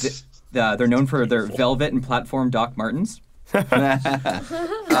known for their velvet and platform Doc Martens.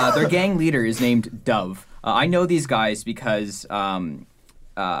 Their gang leader is named Dove. I know these guys because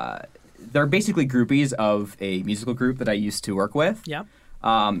they're basically groupies of a musical group that I used to work with. Yeah.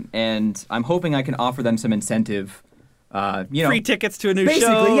 And I'm hoping I can offer them some incentive. Free tickets to a new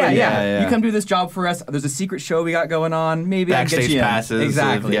basically, show. yeah. You come do this job for us. There's a secret show we got going on. Maybe I can get Backstage you in. passes,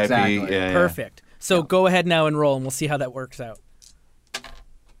 Exactly, VIP. exactly. Yeah. Perfect. So go ahead now and roll, and we'll see how that works out.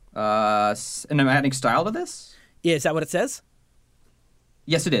 And I'm adding style to this? Yeah, is that what it says?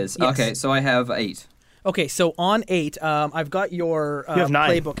 Yes, it is. Yes. Okay, so I have 8. Okay, so on 8, I've got your You have 9.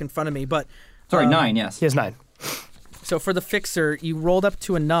 playbook in front of me, but Sorry, 9, yes. He has 9. so for the fixer, you rolled up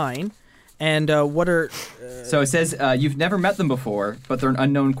to a 9, and what are So it says you've never met them before, but they're an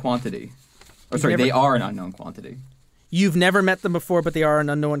unknown quantity. Or sorry, never- they are an unknown quantity. you've never met them before, but they are an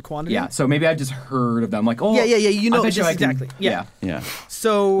unknown quantity? Yeah, so maybe I've just heard of them. Like, oh, Yeah, you know I bet you just I can- exactly. Yeah. Yeah.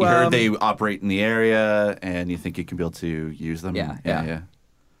 So You heard they operate in the area, and you think you can be able to use them. Yeah.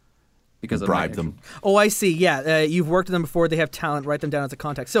 Because of Bribe my- them. Oh, I see. Yeah, you've worked with them before. They have talent. Write them down as a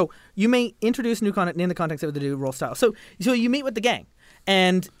contact. So you may introduce new contact, name the contact, say what they do, roll style. So you meet with the gang,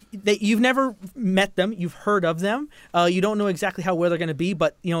 and you've never met them. You've heard of them. You don't know exactly where they're going to be,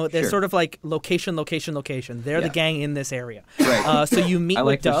 but they're Sure. sort of like location. They're the Yeah. gang in this area. Right. So you meet I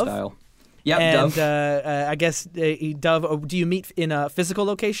like with their Dove. style. Yep, And Dove. I guess Dove. Do you meet in a physical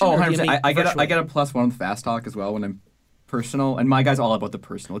location? Oh, or do you 100%. meet I virtually? get a +1 with fast talk as well when I'm personal, and my guy's all about the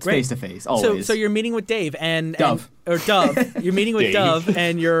personal. It's Great. face to face always. So you're meeting with Dave and Dove. Dove. You're meeting with Dave. Dove,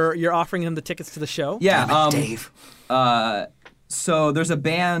 and you're offering him the tickets to the show. yeah, Dave. So there's a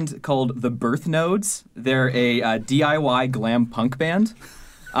band called the Birth Nodes. They're a DIY glam punk band.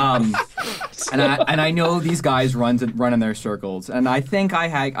 And I know these guys run in their circles, and I think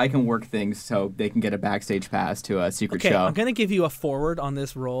I can work things so they can get a backstage pass to a secret Okay, show. I'm gonna give you a forward on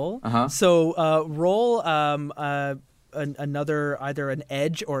this roll. Uh-huh. So roll another either an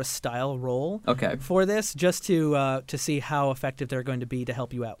edge or a style roll. Okay. For this, just to see how effective they're going to be to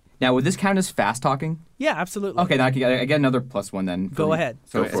help you out. Now, would this count as fast talking? Yeah, absolutely. Okay, then I get another +1 then. for Go me. ahead.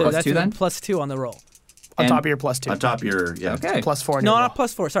 So, So plus that's 2 then? +2 on the roll. On And- top of your +2. On top of your Okay. +4. in No, your not roll.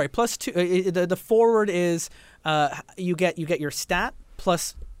 +4. Sorry, +2. The forward is you get your stat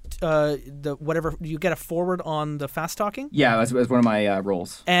plus the whatever you get a forward on the fast talking, Yeah, that's one of my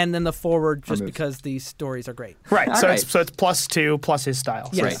rolls. and then the forward just moves. because these stories are great. Right. All So right. it's +2 plus his style.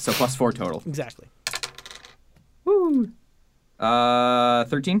 Yes. Right, so +4 total. Exactly.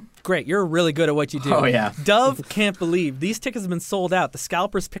 13? Great. You're really good at what you do. Oh, yeah. Dove can't believe these tickets have been sold out. The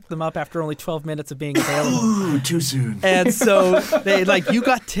scalpers picked them up after only 12 minutes of being available. Ooh, too soon. And so they you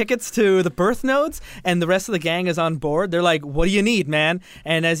got tickets to the Birth Nodes, and the rest of the gang is on board. They're like, what do you need, man?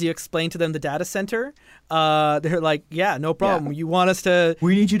 And as you explain to them the data center, they're like, yeah, no problem. Yeah. You want us to...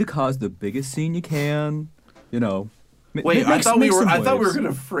 We need you to cause the biggest scene you can. Wait, I thought we were waves. going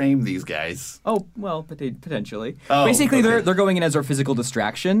to frame these guys. Oh, well, potentially. Oh, Basically, okay. they're going in as our physical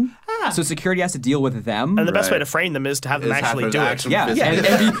distraction. So security has to deal with them. And the best Right. way to frame them is to have them Is actually have do an it. actual Yeah,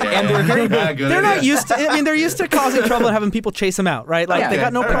 physical- and they're very Good They're not idea. used to... I mean, they're used to causing trouble and having people chase them out, right? Like, Yeah. they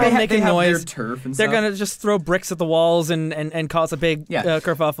got no Okay. problem they making have noise. their turf and They're stuff. going to just throw bricks at the walls and cause a big Yeah.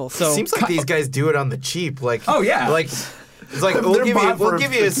 kerfuffle. So Seems like these guys do it on the cheap. Like, Oh, yeah. like it's like They're bought we'll for-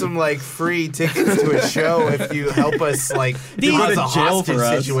 give you some like free tickets to a show if you help us like These- cause Go a to jail hostage for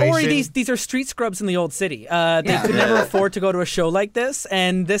us. situation. Or these are street scrubs in the old city. They Yeah. could never afford to go to a show like this,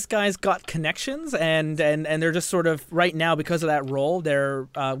 and this guy's got connections, and they're just sort of right now because of that role, they're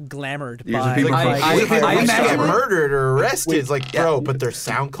glamored These are by. people by- from- I we could imagine- get murdered or arrested. It's like, bro, but their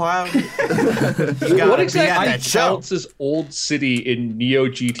SoundCloud. You gotta What be exactly at that show. counts as old city in Neo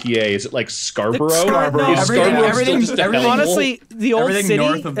GTA? Is it like Scarborough? Scarborough. Is Everything- Scarborough everything- still just a everything- hellhole? Honestly, the old Everything city,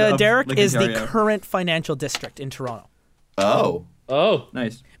 north of Derek, Lincoln, is the Ontario. current financial district in Toronto Oh. Oh,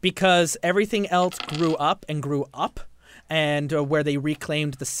 Nice. because everything else grew up and grew up. And where they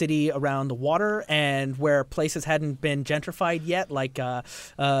reclaimed the city around the water, and where places hadn't been gentrified yet, like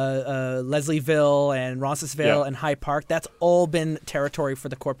Leslieville and Roncesvalles Yeah. and High Park, that's all been territory for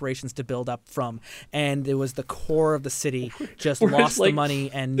the corporations to build up from. And it was the core of the city just Whereas, lost the like,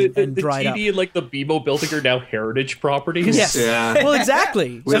 money and the dried up. TD and like the BMO building are now heritage properties. Yes. Yeah. Well,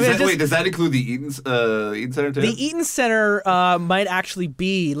 exactly. Wait, I mean, does, that, just- wait, does that include the Eaton Center too? The Eaton Center might actually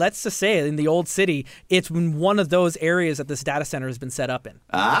be, let's just say, in the old city, it's in one of those areas that this data center has been set up in.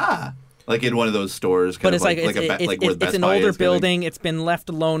 Like in one of those stores. But it's it's an older building. It's been left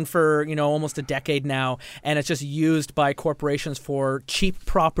alone for almost a decade now, and it's just used by corporations for cheap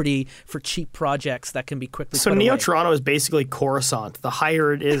property for cheap projects that can be quickly. So put Neo away. Toronto is basically Coruscant. The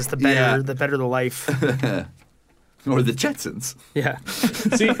higher it is, the better. The better the life. Or the Jetsons. Yeah.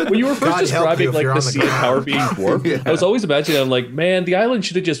 See, when you were first God help you describing if like you're the on the CN Tower being dwarfed, I was always imagining, I'm like, man, the island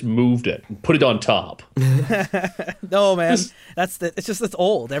should have just moved it and put it on top. No, man, it's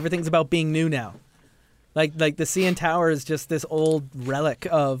old. Everything's about being new now. Like the CN Tower is just this old relic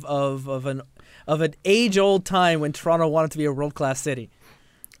of an age-old time when Toronto wanted to be a world-class city.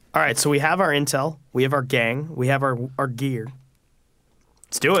 All right, so we have our intel, we have our gang, we have our gear.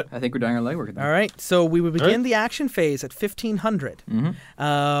 Let's do it. I think we're doing our legwork. All right, so we would begin the action phase at 1500.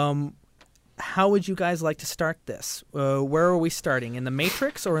 How would you guys like to start this? Where are we starting? In the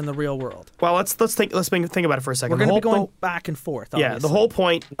Matrix or in the real world? Well, let's think about it for a second. We're going to be going back and forth. Yeah, Obviously. the whole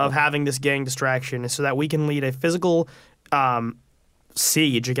point of having this gang distraction is so that we can lead a physical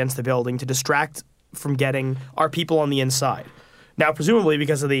siege against the building to distract from getting our people on the inside. Now, presumably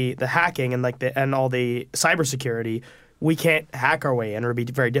because of the hacking and all the cybersecurity, we can't hack our way in, or it'd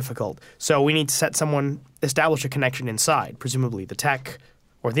be very difficult. So we need to establish a connection inside, presumably the tech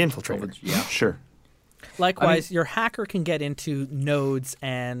or the infiltrator. Yeah. Sure. Likewise, your hacker can get into nodes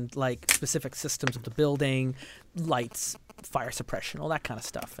and specific systems of the building, lights, fire suppression, all that kind of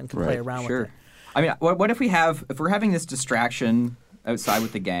stuff, and can play around with it. I mean, what if we're having this distraction outside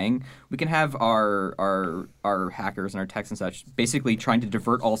with the gang? We can have our hackers and our techs and such basically trying to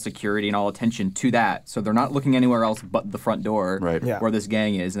divert all security and all attention to that, so they're not looking anywhere else but the front door, where this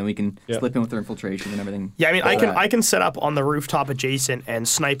gang is, and then we can slip in with their infiltration and everything. Yeah, I mean, I can set up on the rooftop adjacent and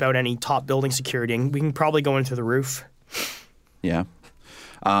snipe out any top building security, and we can probably go into the roof. Yeah.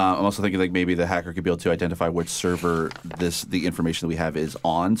 I'm also thinking maybe the hacker could be able to identify which server the information that we have is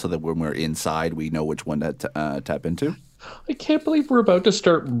on, so that when we're inside, we know which one to tap into. I can't believe we're about to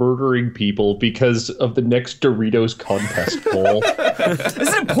start murdering people because of the next Doritos contest poll. This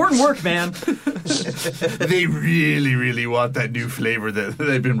is important work, man. They really, really want that new flavor that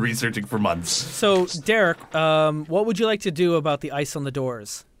they've been researching for months. So, Derek, what would you like to do about the ice on the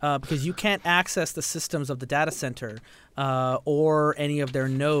doors? Because you can't access the systems of the data center or any of their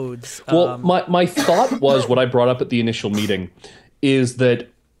nodes. Well, my thought was, what I brought up at the initial meeting, is that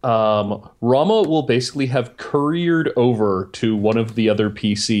Rama will basically have couriered over to one of the other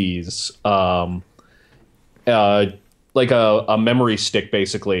PCs, like a memory stick,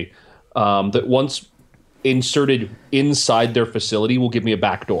 basically, that once inserted inside their facility will give me a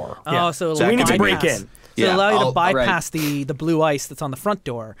backdoor. Oh, so we need to break in. So it'll allow you to bypass the blue ice that's on the front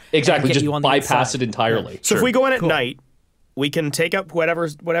door. Exactly, and get just you on the bypass inside. it entirely. So if we go in at night, we can take up whatever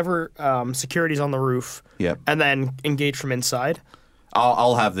security's on the roof, and then engage from inside.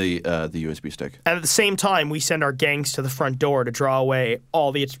 I'll have the USB stick. And at the same time, we send our gangs to the front door to draw away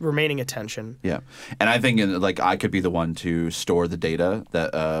all the remaining attention. Yeah, and I think I could be the one to store the data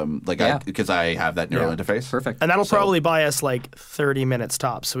that because I have that neural interface. Perfect. And that'll probably buy us 30 minutes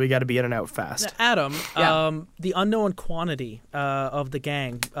tops, so we got to be in and out fast. Now, Adam, the unknown quantity of the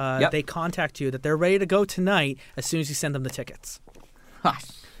gang, they contact you that they're ready to go tonight as soon as you send them the tickets.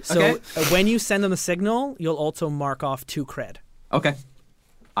 So when you send them the signal, you'll also mark off 2 cred. Okay.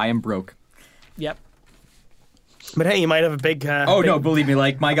 I am broke. Yep. But hey, you might have a big... no, believe me,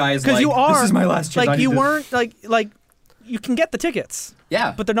 my guy is Because you are. This is my last chance. You weren't, you can get the tickets.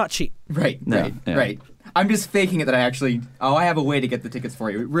 Yeah. But they're not cheap. Right. I'm just faking it that I have a way to get the tickets for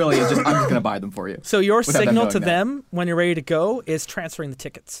you. It really is just, I'm just going to buy them for you. So your signal to knowing them when you're ready to go is transferring the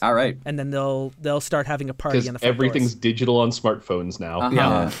tickets. All right. And then they'll start having a party in the front everything's doors. digital on smartphones now.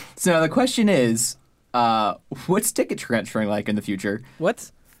 Yeah. So now the question is, what's ticket transferring like in the future?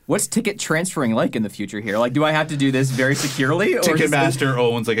 What's ticket transferring like in the future here? Do I have to do this very securely? Or Ticketmaster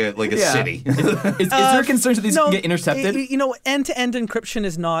owns a city. Is there concerns that these can get intercepted? End-to-end encryption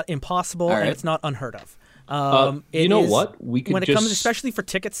is not impossible, and it's not unheard of. We could when it comes, especially for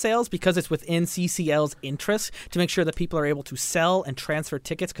ticket sales, because it's within CCL's interest to make sure that people are able to sell and transfer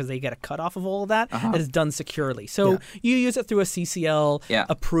tickets because they get a cutoff of all of that. It is done securely. So you use it through a CCL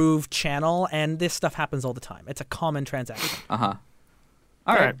approved channel, and this stuff happens all the time. It's a common transaction.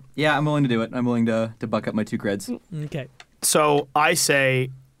 All right. Yeah, I'm willing to do it. I'm willing to buck up my 2 creds. Okay. So I say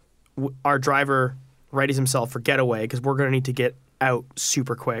our driver readies himself for getaway because we're going to need to get out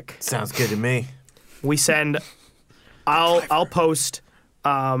super quick. Sounds good to me. We send. I'll post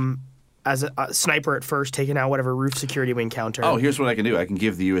as a sniper at first, taking out whatever roof security we encounter. Oh, here's what I can do. I can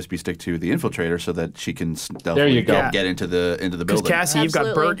give the USB stick to the infiltrator so that she can There you go. get into the because building. Cassie,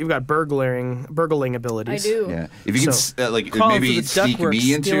 Absolutely. you've got burgling abilities. I do. Yeah, if you can So- like Crawling maybe through the sneak ductwork,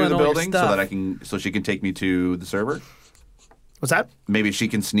 me into stealing the all your building so stuff. that so she can take me to the server. What's that? Maybe she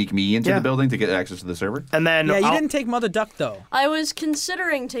can sneak me into Yeah. the building to get access to the server. And then Yeah, you I'll- didn't take Mother Duck though. I was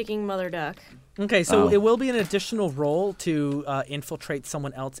considering taking Mother Duck. Okay, so Oh. it will be an additional role to infiltrate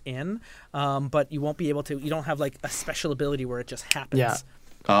someone else in, but you won't be able to. You don't have like a special ability where it just happens. Yeah.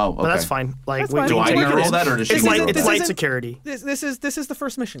 Oh, okay. But that's fine. Like, That's we fine. Do can I take need it to as- roll that, or does she It's need light, to roll it's that? light isn't- security. This is the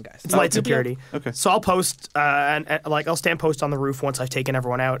first mission, guys. It's light You'll be security. Okay. So I'll post and like I'll stand post on the roof once I've taken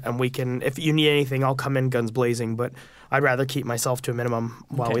everyone out, and we can. If you need anything, I'll come in guns blazing. But I'd rather keep myself to a minimum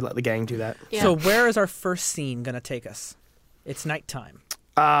while Okay. we let the gang do that. Yeah. So where is our first scene gonna take us? It's nighttime.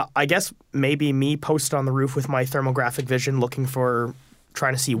 I guess maybe me post on the roof with my thermographic vision,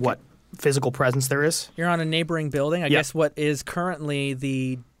 trying to see what physical presence there is. You're on a neighboring building. I Yeah. guess what is currently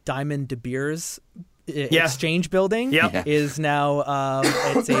the Diamond De Beers Yeah. exchange building Yeah. is now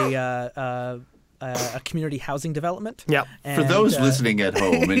it's a community housing development. Yeah. For And, those listening at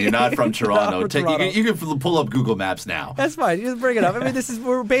home and you're not from Toronto, from Toronto. You can pull up Google Maps now. That's fine. You just bring it up. I mean,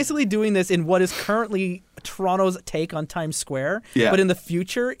 we're basically doing this in what is currently Toronto's take on Times Square, Yeah. but in the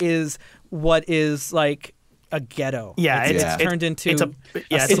future is what is like a ghetto. Yeah, it's, it's- turned into it's a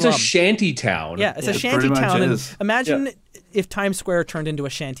It's a slum. shanty town. Yeah, it's a It shanty pretty much town. And is. imagine if Times Square turned into a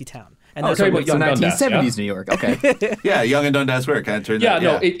shanty town. And Oh, that's sorry, what but we're- Young Dundas, 1970s yeah? New York. Okay. Yeah, Young and Dundas Square kind of turned Yeah, that.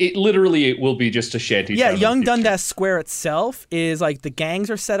 no, it literally it will be just a shanty yeah, town. in the Young future. Dundas Square itself is like the gangs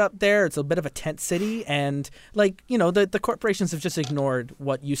are set up there. It's a bit of a tent city, and like the corporations have just ignored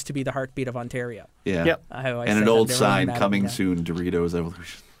what used to be the heartbeat of Ontario. Yeah. Yep. I always And say an that, old they're really sign mad at me coming now. soon, Doritos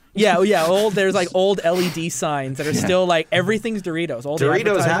Evolution. Yeah, there's like old LED signs that are still like everything's Doritos. All the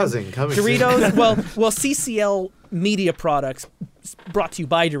Doritos advertising. housing coming soon. Doritos. well, CCL Media Products brought to you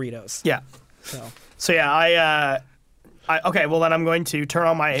by Doritos. Yeah. So Yeah, I okay. Well, then I'm going to turn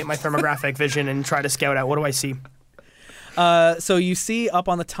on my thermographic vision and try to scout out. What do I see? so you see up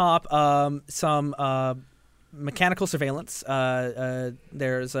on the top some mechanical surveillance.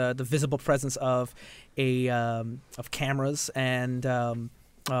 There's the visible presence of of cameras and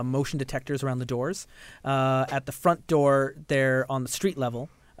motion detectors around the doors. At the front door, they're on the street level,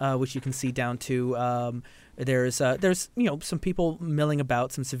 which you can see down to. There's some people milling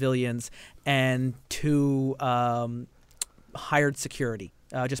about, some civilians, and two hired security.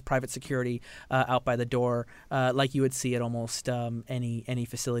 Just private security out by the door, like you would see at almost any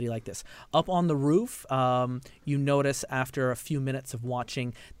facility like this. Up on the roof, you notice after a few minutes of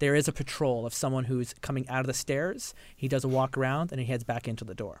watching, there is a patrol of someone who's coming out of the stairs. He does a walk around and he heads back into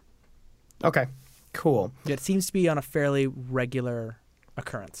the door. Okay, cool. It seems to be on a fairly regular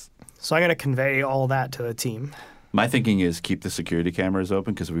occurrence. So I'm going to convey all that to the team. My thinking is keep the security cameras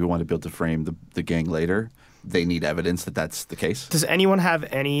open because we want to be able to frame the gang later. They need evidence that that's the case. Does anyone have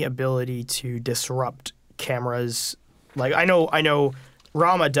any ability to disrupt cameras? Like I know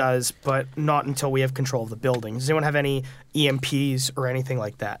Rama does, but not until we have control of the building. Does anyone have any EMPs or anything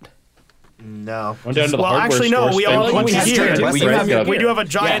like that? No. Went down to the Well, hardware actually, no. store, We spent all $20 we have grand. gear. Right. We do have a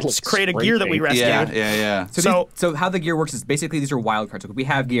giant Yeah. crate of gear that we rescued. Yeah. So how the gear works is basically these are wild cards. Like, we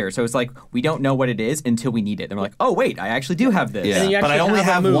have gear, so it's like we don't know what it is until we need it. And we're like, oh wait, I actually do have this. Yeah. And then you But I actually only have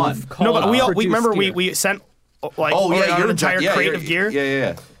a have move one. called No, but we Produce remember Gear. we sent like Oh yeah, an you're entire crate of gear.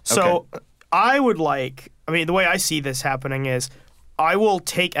 Yeah. So Okay. I would like. I mean, the way I see this happening is, I will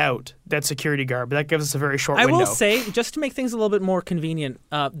take out that security guard, but that gives us a very short I window. will say, just to make things a little bit more convenient,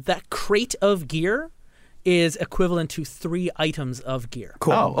 that crate of gear is equivalent to 3 items of gear.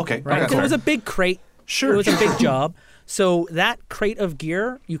 Cool. Oh, okay. Right? Okay. 'Cause it was a big crate. Sure, It was a sure. big job. So that crate of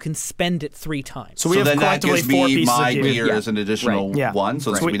gear, you can spend it 3 times. So we So have then that collectively gives 4 me pieces my of gear. gear Yeah. as an additional Right. Yeah. one.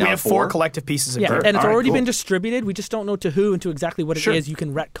 So So we we now have 4 collective pieces of yeah, gear. and it's All right, already cool. been distributed. We just don't know to who and to exactly what it Sure. is. You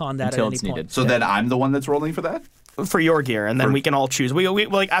can retcon that Until at any it's point. needed. So then I'm the one that's rolling for that. for your gear, and then we can all choose. We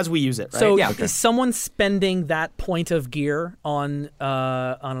like as we use it. Right? So Yeah. is someone spending that point of gear on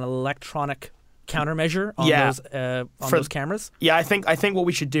an electronic countermeasure on Yeah. those For- those cameras? yeah, I think what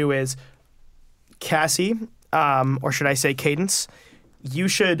we should do is, Cassie, or should I say Cadence, you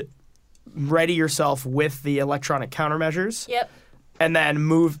should ready yourself with the electronic countermeasures. Yep. And then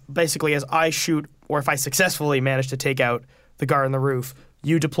move basically as I shoot, or if I successfully manage to take out the guard on the roof,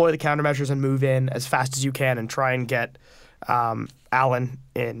 you deploy the countermeasures and move in as fast as you can and try and get Alan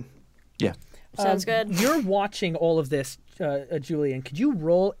in. Yeah. Sounds good. You're watching all of this, Julian. Could you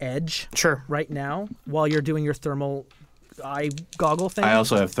roll Edge Sure. right now while you're doing your thermal eye goggle thing. I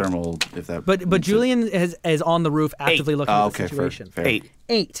also have thermal. If that. But Julian is on the roof actively looking at the situation. Fair.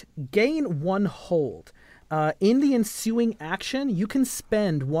 8. Gain 1 hold. In the ensuing action, you can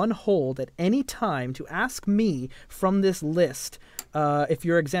spend 1 hold at any time to ask me from this list if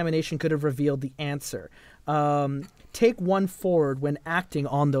your examination could have revealed the answer. Take 1 forward when acting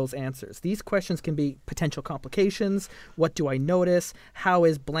on those answers. These questions can be potential complications. What do I notice? How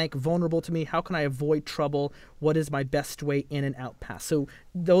is blank vulnerable to me? How can I avoid trouble? What is my best way in and out pass? So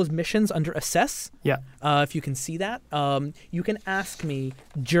those missions under assess, if you can see that, you can ask me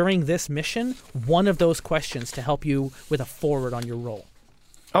during this mission one of those questions to help you with a forward on your roll.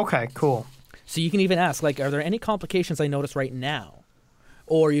 Okay, cool. So you can even ask, like, are there any complications I notice right now?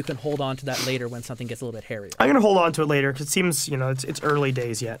 Or you can hold on to that later when something gets a little bit hairier. I'm going to hold on to it later because it seems, it's early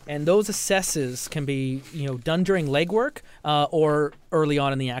days yet. And those assesses can be, done during legwork or early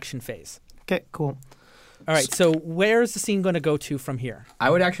on in the action phase. Okay, cool. All right, so where's the scene going to go to from here? I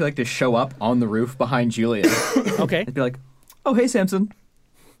would actually like to show up on the roof behind Julian. Okay. I'd be like, oh, hey, Samson.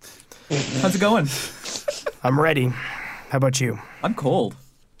 How's it going? I'm ready. How about you? I'm cold.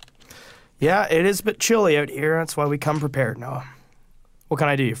 Yeah, it is a bit chilly out here. That's why we come prepared, Noah. What can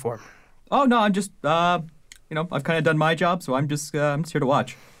I do you for? Oh, no, I'm just, I've kind of done my job, so I'm just here to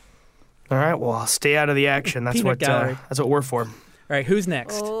watch. All right, well, I'll stay out of the action. That's what we're for. All right, who's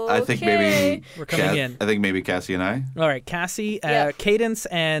next? Okay. I think maybe We're coming in. I think maybe Cassie and I. All right, Cassie, Cadence,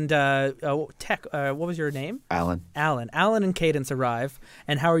 and Tech. What was your name? Alan. Alan and Cadence arrive.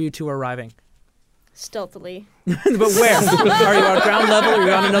 And how are you two arriving? Stealthily. But where? Are you on ground level? Are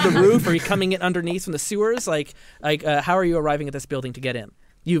you on another roof? Are you coming in underneath from the sewers? How are you arriving at this building to get in?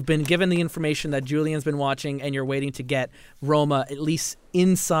 You've been given the information that Julian's been watching, and you're waiting to get Roma at least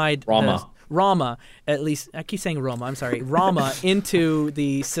inside Rama, at least. I keep saying Roma. I'm sorry, Rama into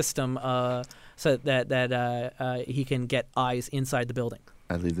the system, so that he can get eyes inside the building.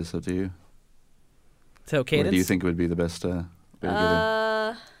 I leave this up to you. So, Cadence, where do you think would be the best way to get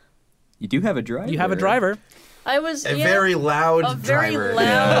in? You do have a driver. You have a driver. I was a very loud driver.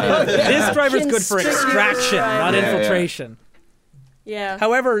 This driver's good for extraction, not infiltration. Yeah.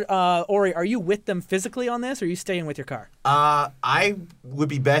 However, Ori, are you with them physically on this, or are you staying with your car? I would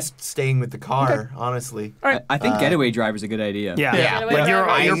be best staying with the car, honestly. All right. I think getaway driver's a good idea. Yeah. Like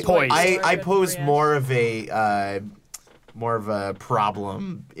you're poised. I pose more of a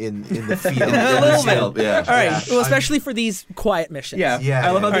problem in the field. Yeah. All right. Well, especially for these quiet missions. Yeah. I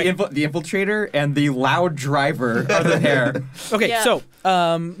love how Right. the infiltrator and the loud driver are the pair. Okay. Yeah. So,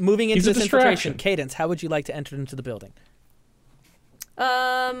 moving into He's a this infiltration, distraction. Cadence, how would you like to enter into the building?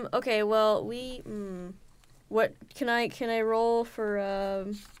 Okay, well, what can I roll for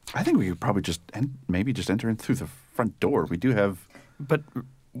I think we could probably just enter in through the front door. We do have a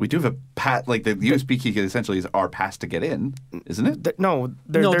pass, like the USB key essentially is our pass to get in, isn't it? There's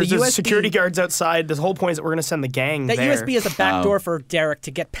the USB security guards outside. The whole point is that we're going to send the gang That there. USB is a back door for Derek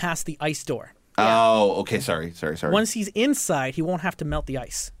to get past the ice door. Oh, okay. Sorry. Once he's inside, he won't have to melt the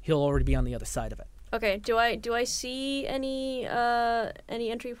ice. He'll already be on the other side of it. Okay, do I see any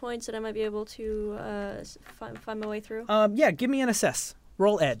entry points that I might be able to find my way through? Yeah, give me an assess.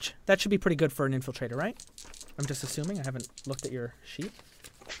 Roll edge. That should be pretty good for an infiltrator, right? I'm just assuming. I haven't looked at your sheet.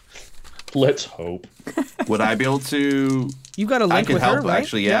 Let's hope. Would I be able to? You've got a link I can with help. her, right?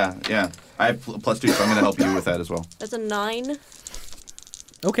 Actually, yeah. I have +2, so I'm going to help you with that as well. That's a 9.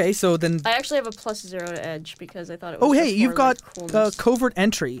 Okay, so then. I actually have a +0 to edge because I thought it was. Oh, hey, just you've for, got coolness. covert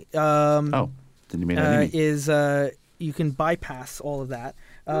entry. Then you made an enemy. Is you can bypass all of that.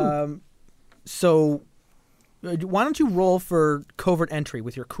 So why don't you roll for covert entry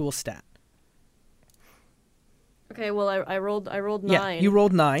with your cool stat? Okay, well I rolled 9. Yeah, you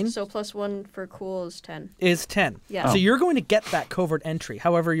rolled 9. So +1 for cool is 10. Is 10. Yeah. So you're going to get that covert entry.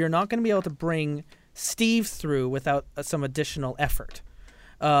 However, you're not going to be able to bring Steve through without some additional effort.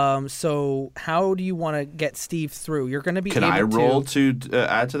 So how do you want to get Steve through? You're going to be Can able I roll to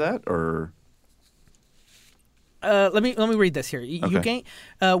add to that, or? Let me read this here. You Okay.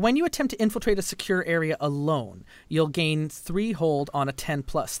 gain when you attempt to infiltrate a secure area alone, you'll gain 3 hold on a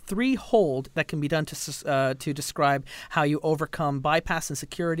 10+. 3 hold that can be done to describe how you overcome bypassing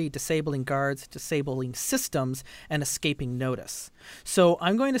security, disabling guards, disabling systems, and escaping notice. So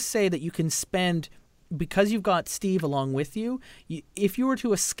I'm going to say that you can spend. Because you've got Steve along with you, if you were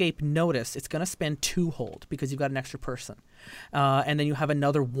to escape notice, it's going to spend 2 hold because you've got an extra person. And then you have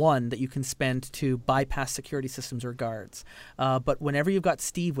another 1 that you can spend to bypass security systems or guards. But whenever you've got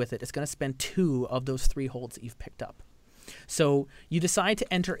Steve with it, it's going to spend 2 of those 3 holds that you've picked up. So you decide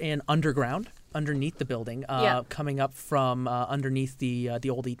to enter in underground, underneath the building, coming up from underneath the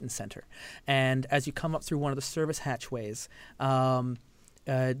old Eaton Center. And as you come up through one of the service hatchways,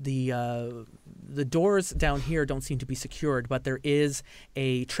 the doors down here don't seem to be secured, but there is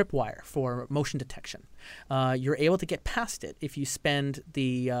a tripwire for motion detection. You're able to get past it if you spend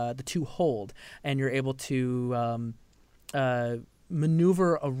the 2 hold, and you're able to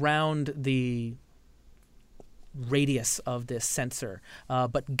maneuver around the radius of this sensor,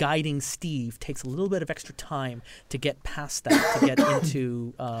 but guiding Steve takes a little bit of extra time to get past that, to get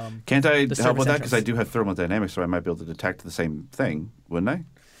into Can't I the help with that? service Because I entrance. do have thermodynamics, so I might be able to detect the same thing, wouldn't I?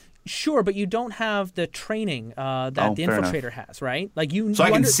 Sure, but you don't have the training that the fair enough. infiltrator has, right? Like you. So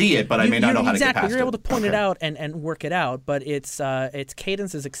I can see it, but I may not know how to get exactly. past You're able to it. point it Okay. out and work it out, but it's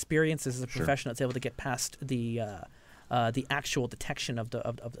Cadence's experience as a professional that's able to get past the actual detection of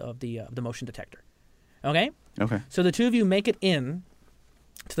the motion detector. Okay. Okay. So the 2 of you make it in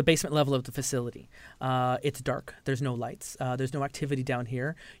to the basement level of the facility. It's dark. There's no lights. There's no activity down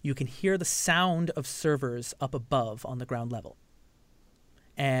here. You can hear the sound of servers up above on the ground level.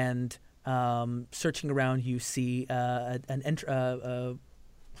 And searching around, you see a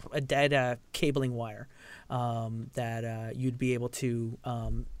data cabling wire that you'd be able to,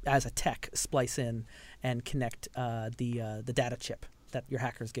 as a tech, splice in and connect the data chip that your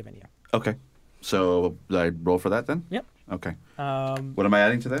hacker's given you. Okay. So I roll for that then? Yep. Okay. What am I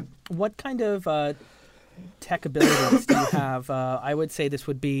adding to that? What kind of tech abilities do you have? I would say this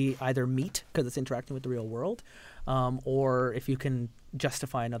would be either meat, because it's interacting with the real world, or if you can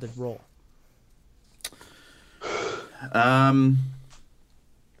justify another role. I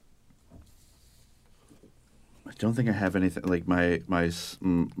don't think I have anything like my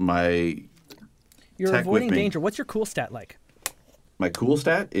You're tech avoiding with me. danger. What's your cool stat like? My cool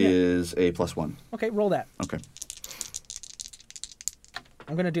stat is a +1. Okay, roll that. Okay.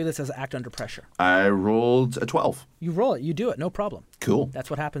 I'm going to do this as act under pressure. I rolled a 12. You roll it. You do it. No problem. Cool. That's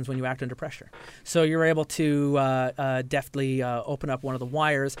what happens when you act under pressure. So you're able to deftly open up one of the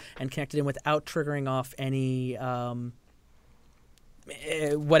wires and connect it in without triggering off any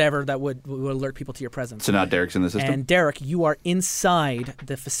whatever that would alert people to your presence. So now Derek's in the system? And Derek, you are inside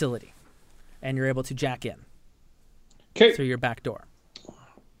the facility, and you're able to jack in Okay. through your back door.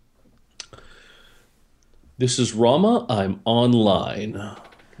 This is Rama. I'm online.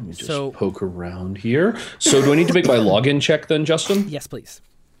 Let me just So- poke around here. So do I need to make my login check then, Justin? Yes, please.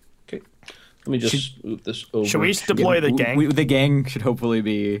 Okay. Let me just move this over. Should we to- deploy the gang? The gang should hopefully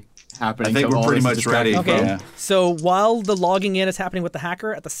be happening. I think so we're all pretty this much is ready. distracting. Okay. Yeah. So while the logging in is happening with the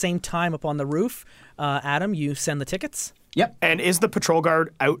hacker, at the same time up on the roof, Adam, you send the tickets. Yep. And is the patrol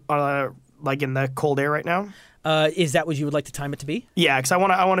guard out, like in the cold air right now? Is that what you would like to time it to be? Yeah, because I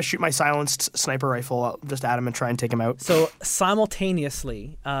want to shoot my silenced sniper rifle. I'll just at him and try and take him out. So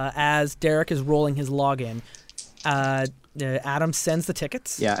simultaneously, as Derek is rolling his login, Adam sends the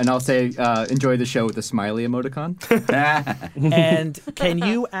tickets. Yeah, and I'll say enjoy the show with the smiley emoticon. And can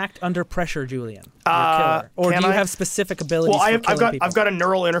you act under pressure, Julian? Your killer? Or can do you I? have specific abilities Well, for I've killing got people? I've got a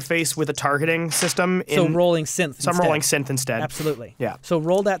neural interface with a targeting system. So in, rolling synth. So I'm instead. rolling synth instead. Absolutely. Yeah. So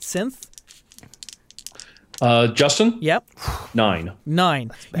roll that synth. Justin? Yep. 9.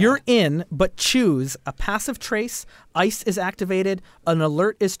 9. You're in, but choose a passive trace. Ice is activated. An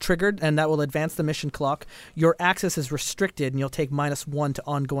alert is triggered, and that will advance the mission clock. Your access is restricted, and you'll take -1 to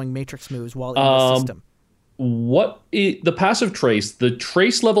ongoing matrix moves while in the system. The passive trace, the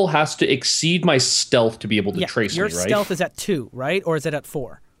trace level has to exceed my stealth to be able to Yeah, trace your me, right? stealth is at 2, right? Or is it at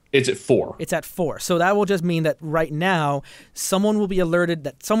 4? It's at 4. It's at 4. So that will just mean that right now, someone will be alerted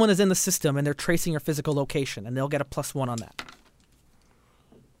that someone is in the system and they're tracing your physical location, and they'll get a +1 on that.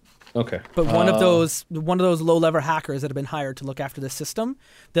 Okay. But one of those low-level hackers that have been hired to look after the system,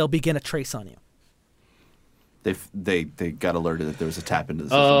 they'll begin a trace on you. They got alerted that there was a tap into the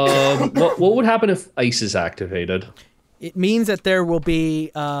system. What would happen if ice is activated? It means that there will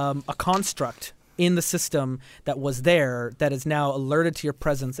be a construct in the system that was there that is now alerted to your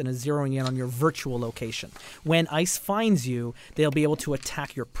presence and is zeroing in on your virtual location. When ICE finds you, they'll be able to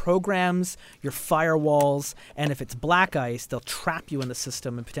attack your programs, your firewalls, and if it's black ice, they'll trap you in the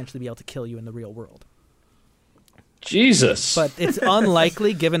system and potentially be able to kill you in the real world. Jesus. But it's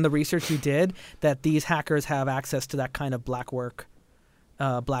unlikely, given the research you did, that these hackers have access to that kind of black ops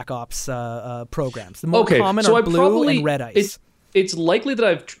programs. The more common are blue and red ice. It's likely that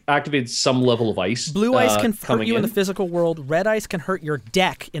I've activated some level of ice. Blue ice can hurt you in in the physical world. Red ice can hurt your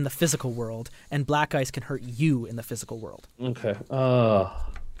deck in the physical world. And black ice can hurt you in the physical world. Okay. Wow,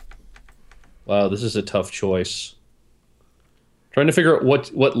 this is a tough choice. Trying to figure out what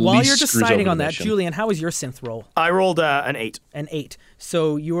While least you're screws deciding over on the that, mission. Julian, how was your synth roll? I rolled an 8. An 8.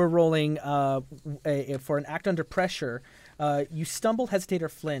 So you were rolling for an act under pressure. You stumble, hesitate, or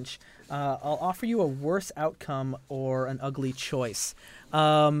flinch. I'll offer you a worse outcome or an ugly choice.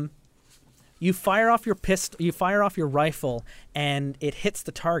 You fire off your You fire off your rifle, and it hits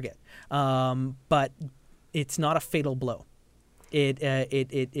the target, but it's not a fatal blow. It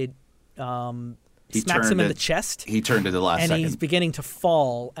smacks him in the chest. He turned at the last second. And he's beginning to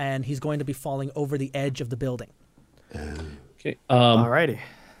fall, and he's going to be falling over the edge of the building. Okay. Alrighty.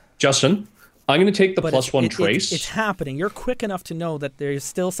 Justin, I'm going to take the But +1 trace. It's happening. You're quick enough to know that there's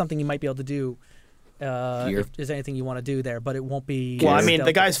still something you might be able to do. If there's anything you want to do there, but it won't be. Well, I mean,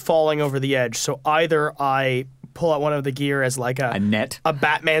 the guy's falling over the edge, so either I pull out one of the gear as like A net. a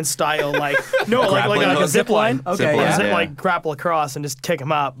Batman style, like like a zip line. Okay, Or yeah. zip like grapple across and just kick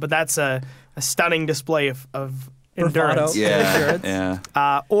him up. But that's a stunning display of endurance. Yeah.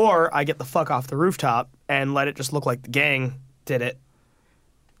 Or I get the fuck off the rooftop and let it just look like the gang did it.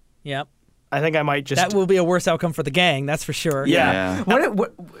 Yep. I think I might just. That will be a worse outcome for the gang, that's for sure. Yeah.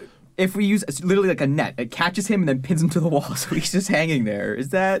 What if we use literally like a net? It catches him and then pins him to the wall, so he's just hanging there. Is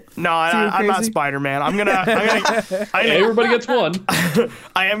that? No, I'm not crazy? Spider-Man. I'm gonna Everybody gets one.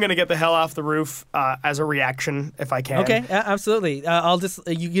 I am gonna get the hell off the roof as a reaction if I can. Okay, absolutely. I'll just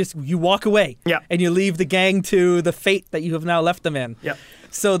you walk away. Yeah. And you leave the gang to the fate that you have now left them in. Yep.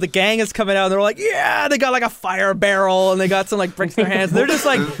 So the gang is coming out and they're like, yeah, they got like a fire barrel and they got some like bricks in their hands. They're just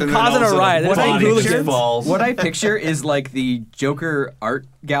like then causing a also riot. They're the like body just hooligans. falls. What I picture is like the Joker art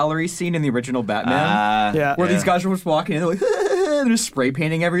gallery scene in the original Batman, Yeah. where these guys were just walking in, they're like, they're just spray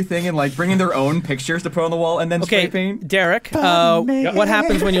painting everything and like bringing their own pictures to put on the wall and then Okay, spray paint. Derek, what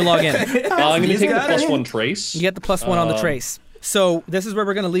happens when you log in? I'm going to take the +1 trace. You get the +1 on the trace. So this is where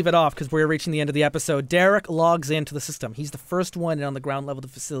we're going to leave it off because we're reaching the end of the episode. Derek logs into the system. He's the first one in on the ground level of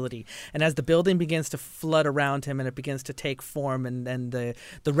the facility. And as the building begins to flood around him and it begins to take form and the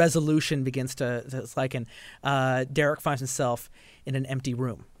resolution begins to slacken, Derek finds himself in an empty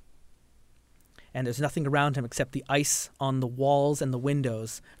room. And there's nothing around him except the ice on the walls and the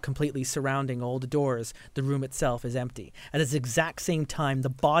windows completely surrounding all the doors. The room itself is empty. At this exact same time, the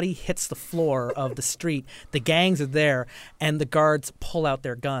body hits the floor of the street. The gangs are there, and the guards pull out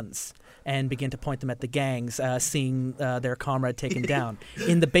their guns and begin to point them at the gangs, seeing their comrade taken down.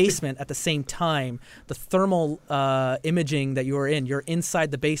 In the basement, at the same time, the thermal imaging that you're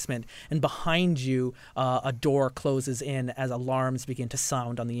inside the basement, and behind you, a door closes in as alarms begin to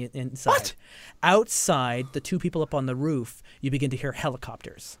sound on the inside. What? Outside, the two people up on the roof, you begin to hear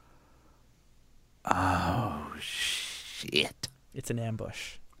helicopters. Oh, shit. It's an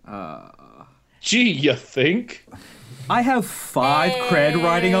ambush. Gee, you think? I have 5 cred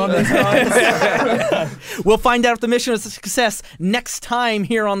riding on this, guys. We'll find out if the mission is a success next time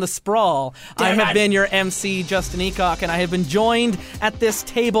here on The Sprawl. I have been your MC, Justin Eacock, and I have been joined at this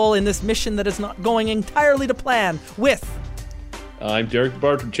table in this mission that is not going entirely to plan with... I'm Derek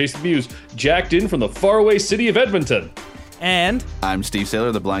Bard from Chase the Muse, jacked in from the faraway city of Edmonton. And... I'm Steve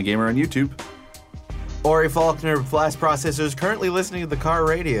Saylor, the Blind Gamer on YouTube. Ori Faulkner, Blast Processors, currently listening to the car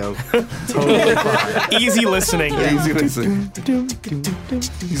radio. Totally fine. Easy listening. He's listening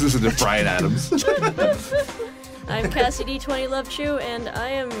to Brian Adams. I'm Cassie D20 Love Chew, and I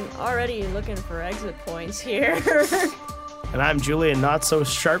am already looking for exit points here. And I'm Julian, not so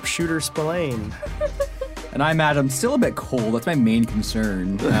sharpshooter Spillane. And I'm Adam, still a bit cold. That's my main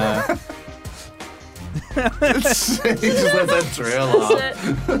concern. He just let that trail off. That's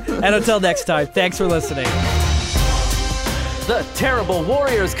it. And until next time, thanks for listening. The Terrible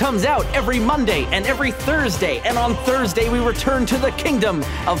Warriors comes out every Monday and every Thursday, and on Thursday we return to the kingdom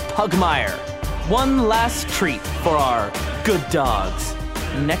of Pugmire. One last treat for our good dogs.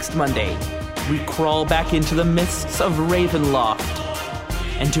 Next Monday, we crawl back into the mists of Ravenloft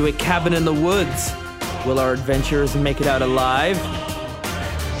and to a cabin in the woods. Will our adventurers make it out alive?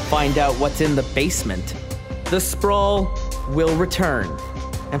 Find out what's in the basement. The Sprawl will return.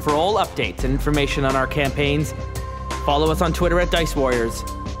 And for all updates and information on our campaigns, follow us on Twitter at Dice Warriors.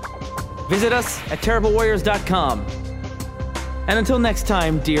 Visit us at terriblewarriors.com. And until next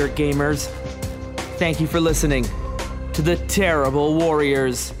time, dear gamers, thank you for listening to the Terrible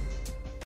Warriors.